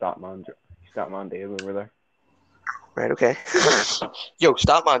just Statman Dave over there. Right, okay. Yo,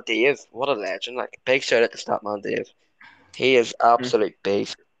 Statman Dave, what a legend! Like, big shout out to Statman Dave. He is absolute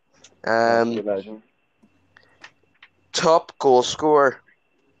beast. Absolute legend. Top goal scorer.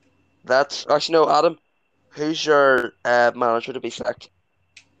 That's actually no, Adam. Who's your manager to be sacked?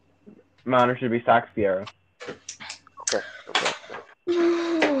 Manager should be Sax Vieira. Okay, okay.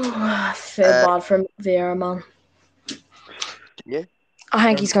 Feel bad for Vieira, man. Yeah, I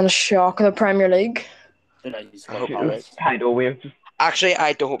think he's going to shock the Premier League. I hope you're right. Title wins. Actually,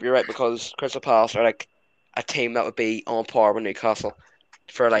 I don't hope you're right because Crystal Palace are like a team that would be on par with Newcastle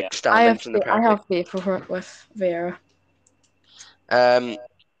for like Yeah. standings in the I Premier League. have faith with Vieira.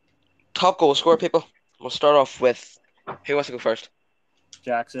 Top goal scorer, people. We'll start off with who wants to go first?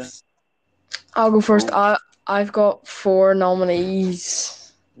 Jackson. I'll go first. Oh. I've got 4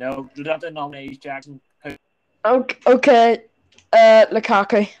 nominees. No, you don't have to nominate Jackson. Okay.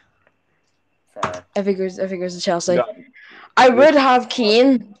 Lukaku. Fair. If he goes to Chelsea. No. I would have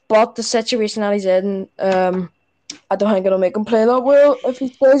Kane, but the situation that he's in, I don't think it'll make him play that well if he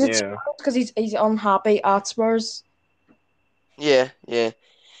stays at Spurs because he's unhappy at Spurs. Yeah.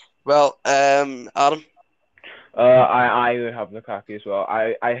 Well, Adam. I would have Lukaku as well.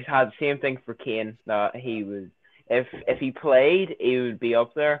 I had the same thing for Kane that he was if he played he would be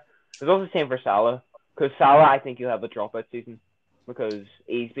up there. It's also the same for Salah because Salah I think he'll have a dropout season because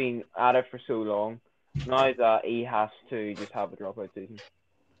he's been at it for so long. Now that he has to just have a dropout season.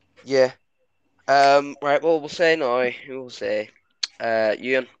 Yeah. Right. Well, we'll say now. Who will say?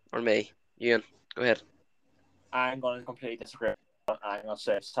 Ewan or me? Ewan, go ahead. I'm going to completely disagree. I'm going to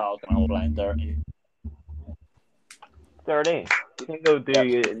say Sal's going to hold line there. 30. You think they'll do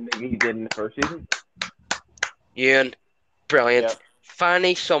like he did in the first season? Ewan, brilliant. Yeah.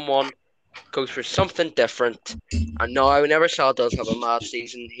 Finally, someone goes for something different. And now, whenever Sal does have a mad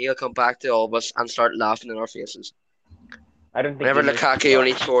season, he'll come back to all of us and start laughing in our faces. I don't think. Whenever Lukaku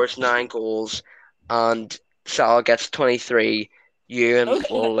only scores 9 goals and Sal gets 23, Ewan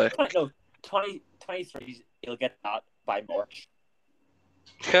will look. No, 23, he'll get that by March.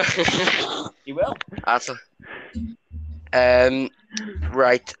 He will. That's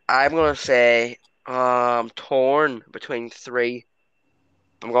right. I'm gonna say torn between 3.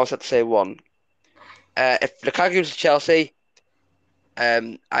 I'm gonna have to say 1. If Lukaku goes to Chelsea,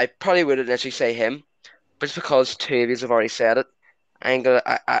 I probably would initially say him, but it's because 2 of you have already said it. And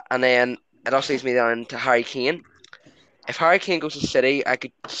then it also leads me down to Harry Kane. If Harry Kane goes to City, I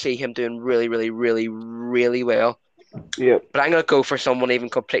could see him doing really, really, really, really well. Yep. But I'm gonna go for someone even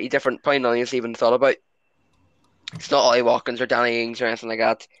completely different. Probably none of you even thought about. It's not Ollie Watkins or Danny Ings or anything like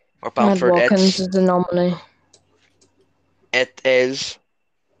that, or Bamford. Watkins is the nominee. It is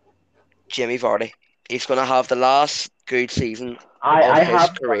Jimmy Vardy. He's gonna have the last good season I of his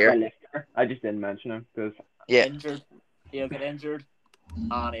have career. I just didn't mention him because Injured. He'll get injured,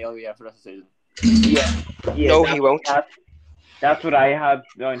 and he'll be out for the rest of the yeah. No, he won't. That's what I have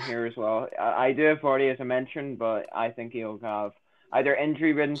down here as well. I do have Vardy as I mentioned, but I think he'll have either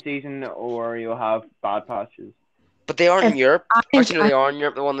injury-ridden season or he'll have bad patches. But they aren't in Europe. Actually, no, they are in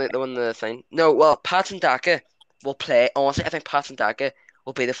Europe. They won the thing. No, well, Patson Daka will play. Honestly, I think Patson Daka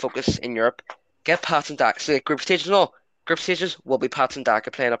will be the focus in Europe. Get Patson Daka. So group stages will be Patson Daka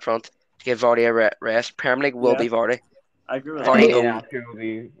playing up front to give Vardy a rest. Premier League will be Vardy. I agree with Vardy Nacho will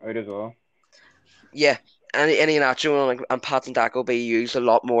be out as well. Yeah, any Nacho and Patson Daka will be used a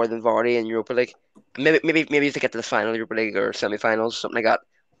lot more than Vardy in Europa League. Maybe if they get to the final Europa League or semi-finals, something like that,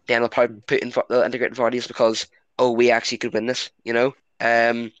 then they'll probably they'll integrate Vardy's because we actually could win this, you know.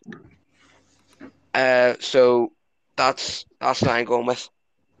 So that's what I'm going with.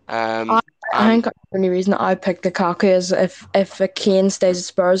 I think the only reason I picked Lukaku is if Kane stays at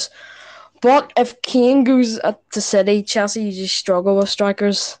Spurs. But if Kane goes to City, Chelsea usually struggle with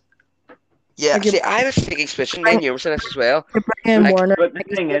strikers. Yeah, see, I was thinking switching. Me and you were saying this as well. Warner. But the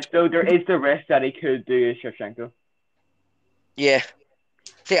thing is, though, there is the risk that he could do Shevchenko. Yeah.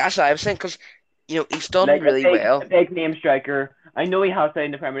 See, that's what I was saying because he's done really well. A big name striker. I know he has played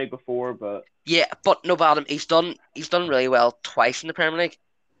in the Premier League before, but yeah, but no, Adam, he's done really well twice in the Premier League.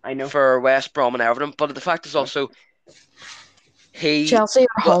 I know for West Brom and Everton, but the fact is also Chelsea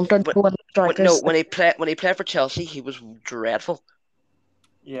are haunted with strikers. When he played for Chelsea, he was dreadful.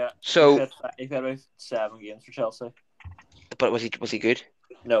 Yeah. So he played about 7 games for Chelsea. But was he good?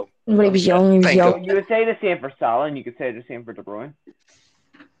 No. When he was young, You would say the same for Salah, and you could say the same for De Bruyne.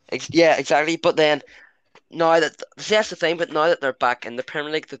 Yeah, exactly. But then now that's the thing. But now that they're back in the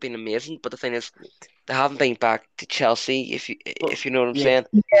Premier League, they've been amazing. But the thing is, they haven't been back to Chelsea. If you know what I'm saying.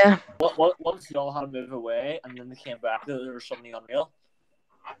 Yeah. Once they all had to move away, and then they came back, there was something unreal.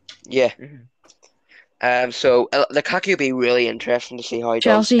 Yeah. So Lukaku will be really interesting to see how he does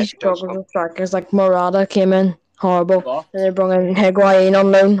Chelsea if he does struggled come. with strikers like Morata came in horrible. But Then they brought in Higuain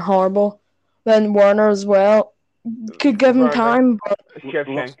on loan horrible. Then Werner as well could give him Werner, time, but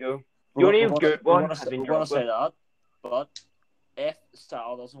Shevchenko. The we're, only we're, good we're one gonna has been we're gonna Drogba. say that. But if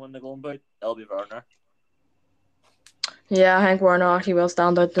Salah doesn't win the Golden Boot, it'll be Werner. yeah, I think Werner actually will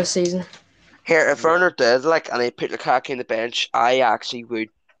stand out this season. Here, if Yeah. Werner did and he put Lukaku on the bench, I actually would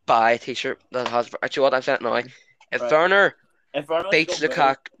buy a T-shirt that has. Actually, what I'm saying now, if Right. Werner If Werner wins the beats Golden Boot,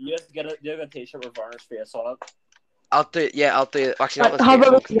 Lukaku, you have to get a T-shirt with Werner's face on it. I'll do. Yeah, I'll do. Actually, not this How face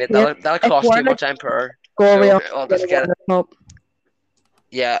about one this because here? that'll If cost too Werner much. I'm poor, goal, we so all I'll get just a get it. Werner Cup.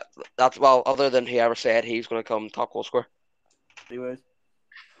 Yeah, that's well. Other than whoever said he's going to come top goal scorer. He would.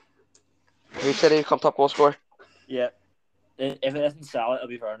 Who said he'd come top goal scorer? Yeah. If it isn't Salah, it'll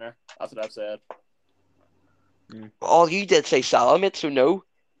be Werner. That's what I've said. All you did say Salah, mate. So no.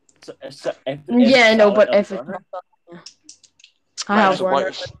 So if Yeah, it's I know, Salah, but it'll be if it's Werner. not, I Right. have So Werner what?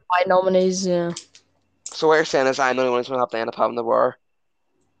 as my nominees. Yeah, So what you're saying is I'm the only one who's going to have to end up having the war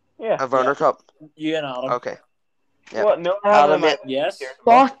Yeah. a Yeah. Werner Cup. You and Adam. Okay. Yeah. Well, no, I have him Adam, on my mate. Yes.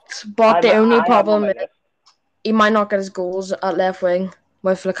 but the only I have him on problem my is list. he might not get his goals at left wing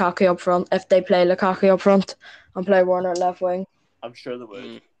with Lukaku up front if they play Lukaku up front and play Werner at left wing. I'm sure they would.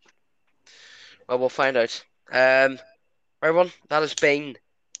 Mm. Well, we'll find out. Right, everyone, that has been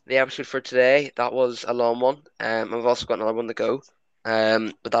the episode for today. That was a long one. I've also got another one to go.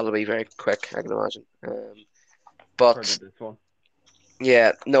 But that'll be very quick, I can imagine. Heard But of this one.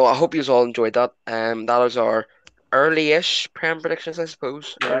 yeah, no, I hope you all enjoyed that. That was our early-ish Prem predictions, I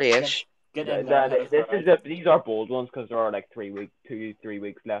suppose. Yeah. Early-ish. Get in there ahead of These are bold ones because there are like 3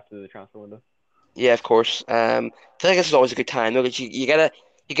 weeks left of the transfer window. Yeah, of course. I feel like this is always a good time though, because you get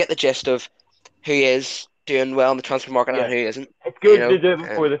the gist of who is doing well in the transfer market Yeah. and who isn't. It's good You know, to do it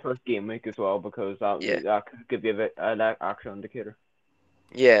before the first game week as well because yeah, that could give you an actual indicator.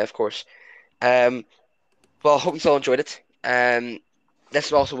 yeah, of course. Well, I hope you all enjoyed it.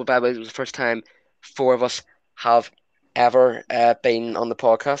 This also, by the way, was the first time four of us have ever been on the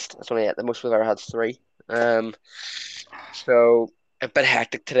podcast. That's only the most we've ever had three. So a bit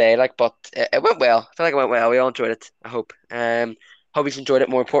hectic today, but it went well. I feel like it went well. We all enjoyed it. I hope. Hope you enjoyed it.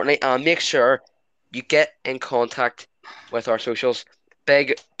 More importantly, and make sure you get in contact with our socials.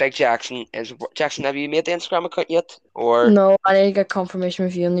 Big Jackson is Jackson. Have you made the Instagram account yet? Or No, I need to get confirmation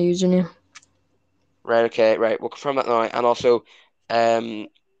with you on the username. right? Okay, right. We'll confirm that now. And also, um,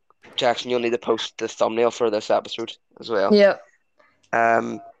 Jackson, you'll need to post the thumbnail for this episode as well. Yeah.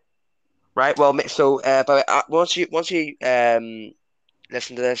 Right. Well, so but once you listen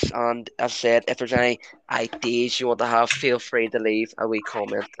to this, and as I said, if there's any ideas you want to have, feel free to leave a wee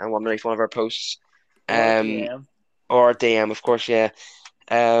comment and underneath one of our posts. Or a DM. Or a DM, of course, yeah.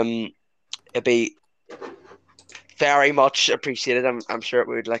 It'd be very much appreciated. I'm sure it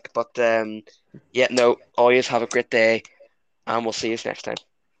would but yeah, no, always have a great day and we'll see you next time.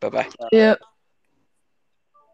 Bye bye. Yeah.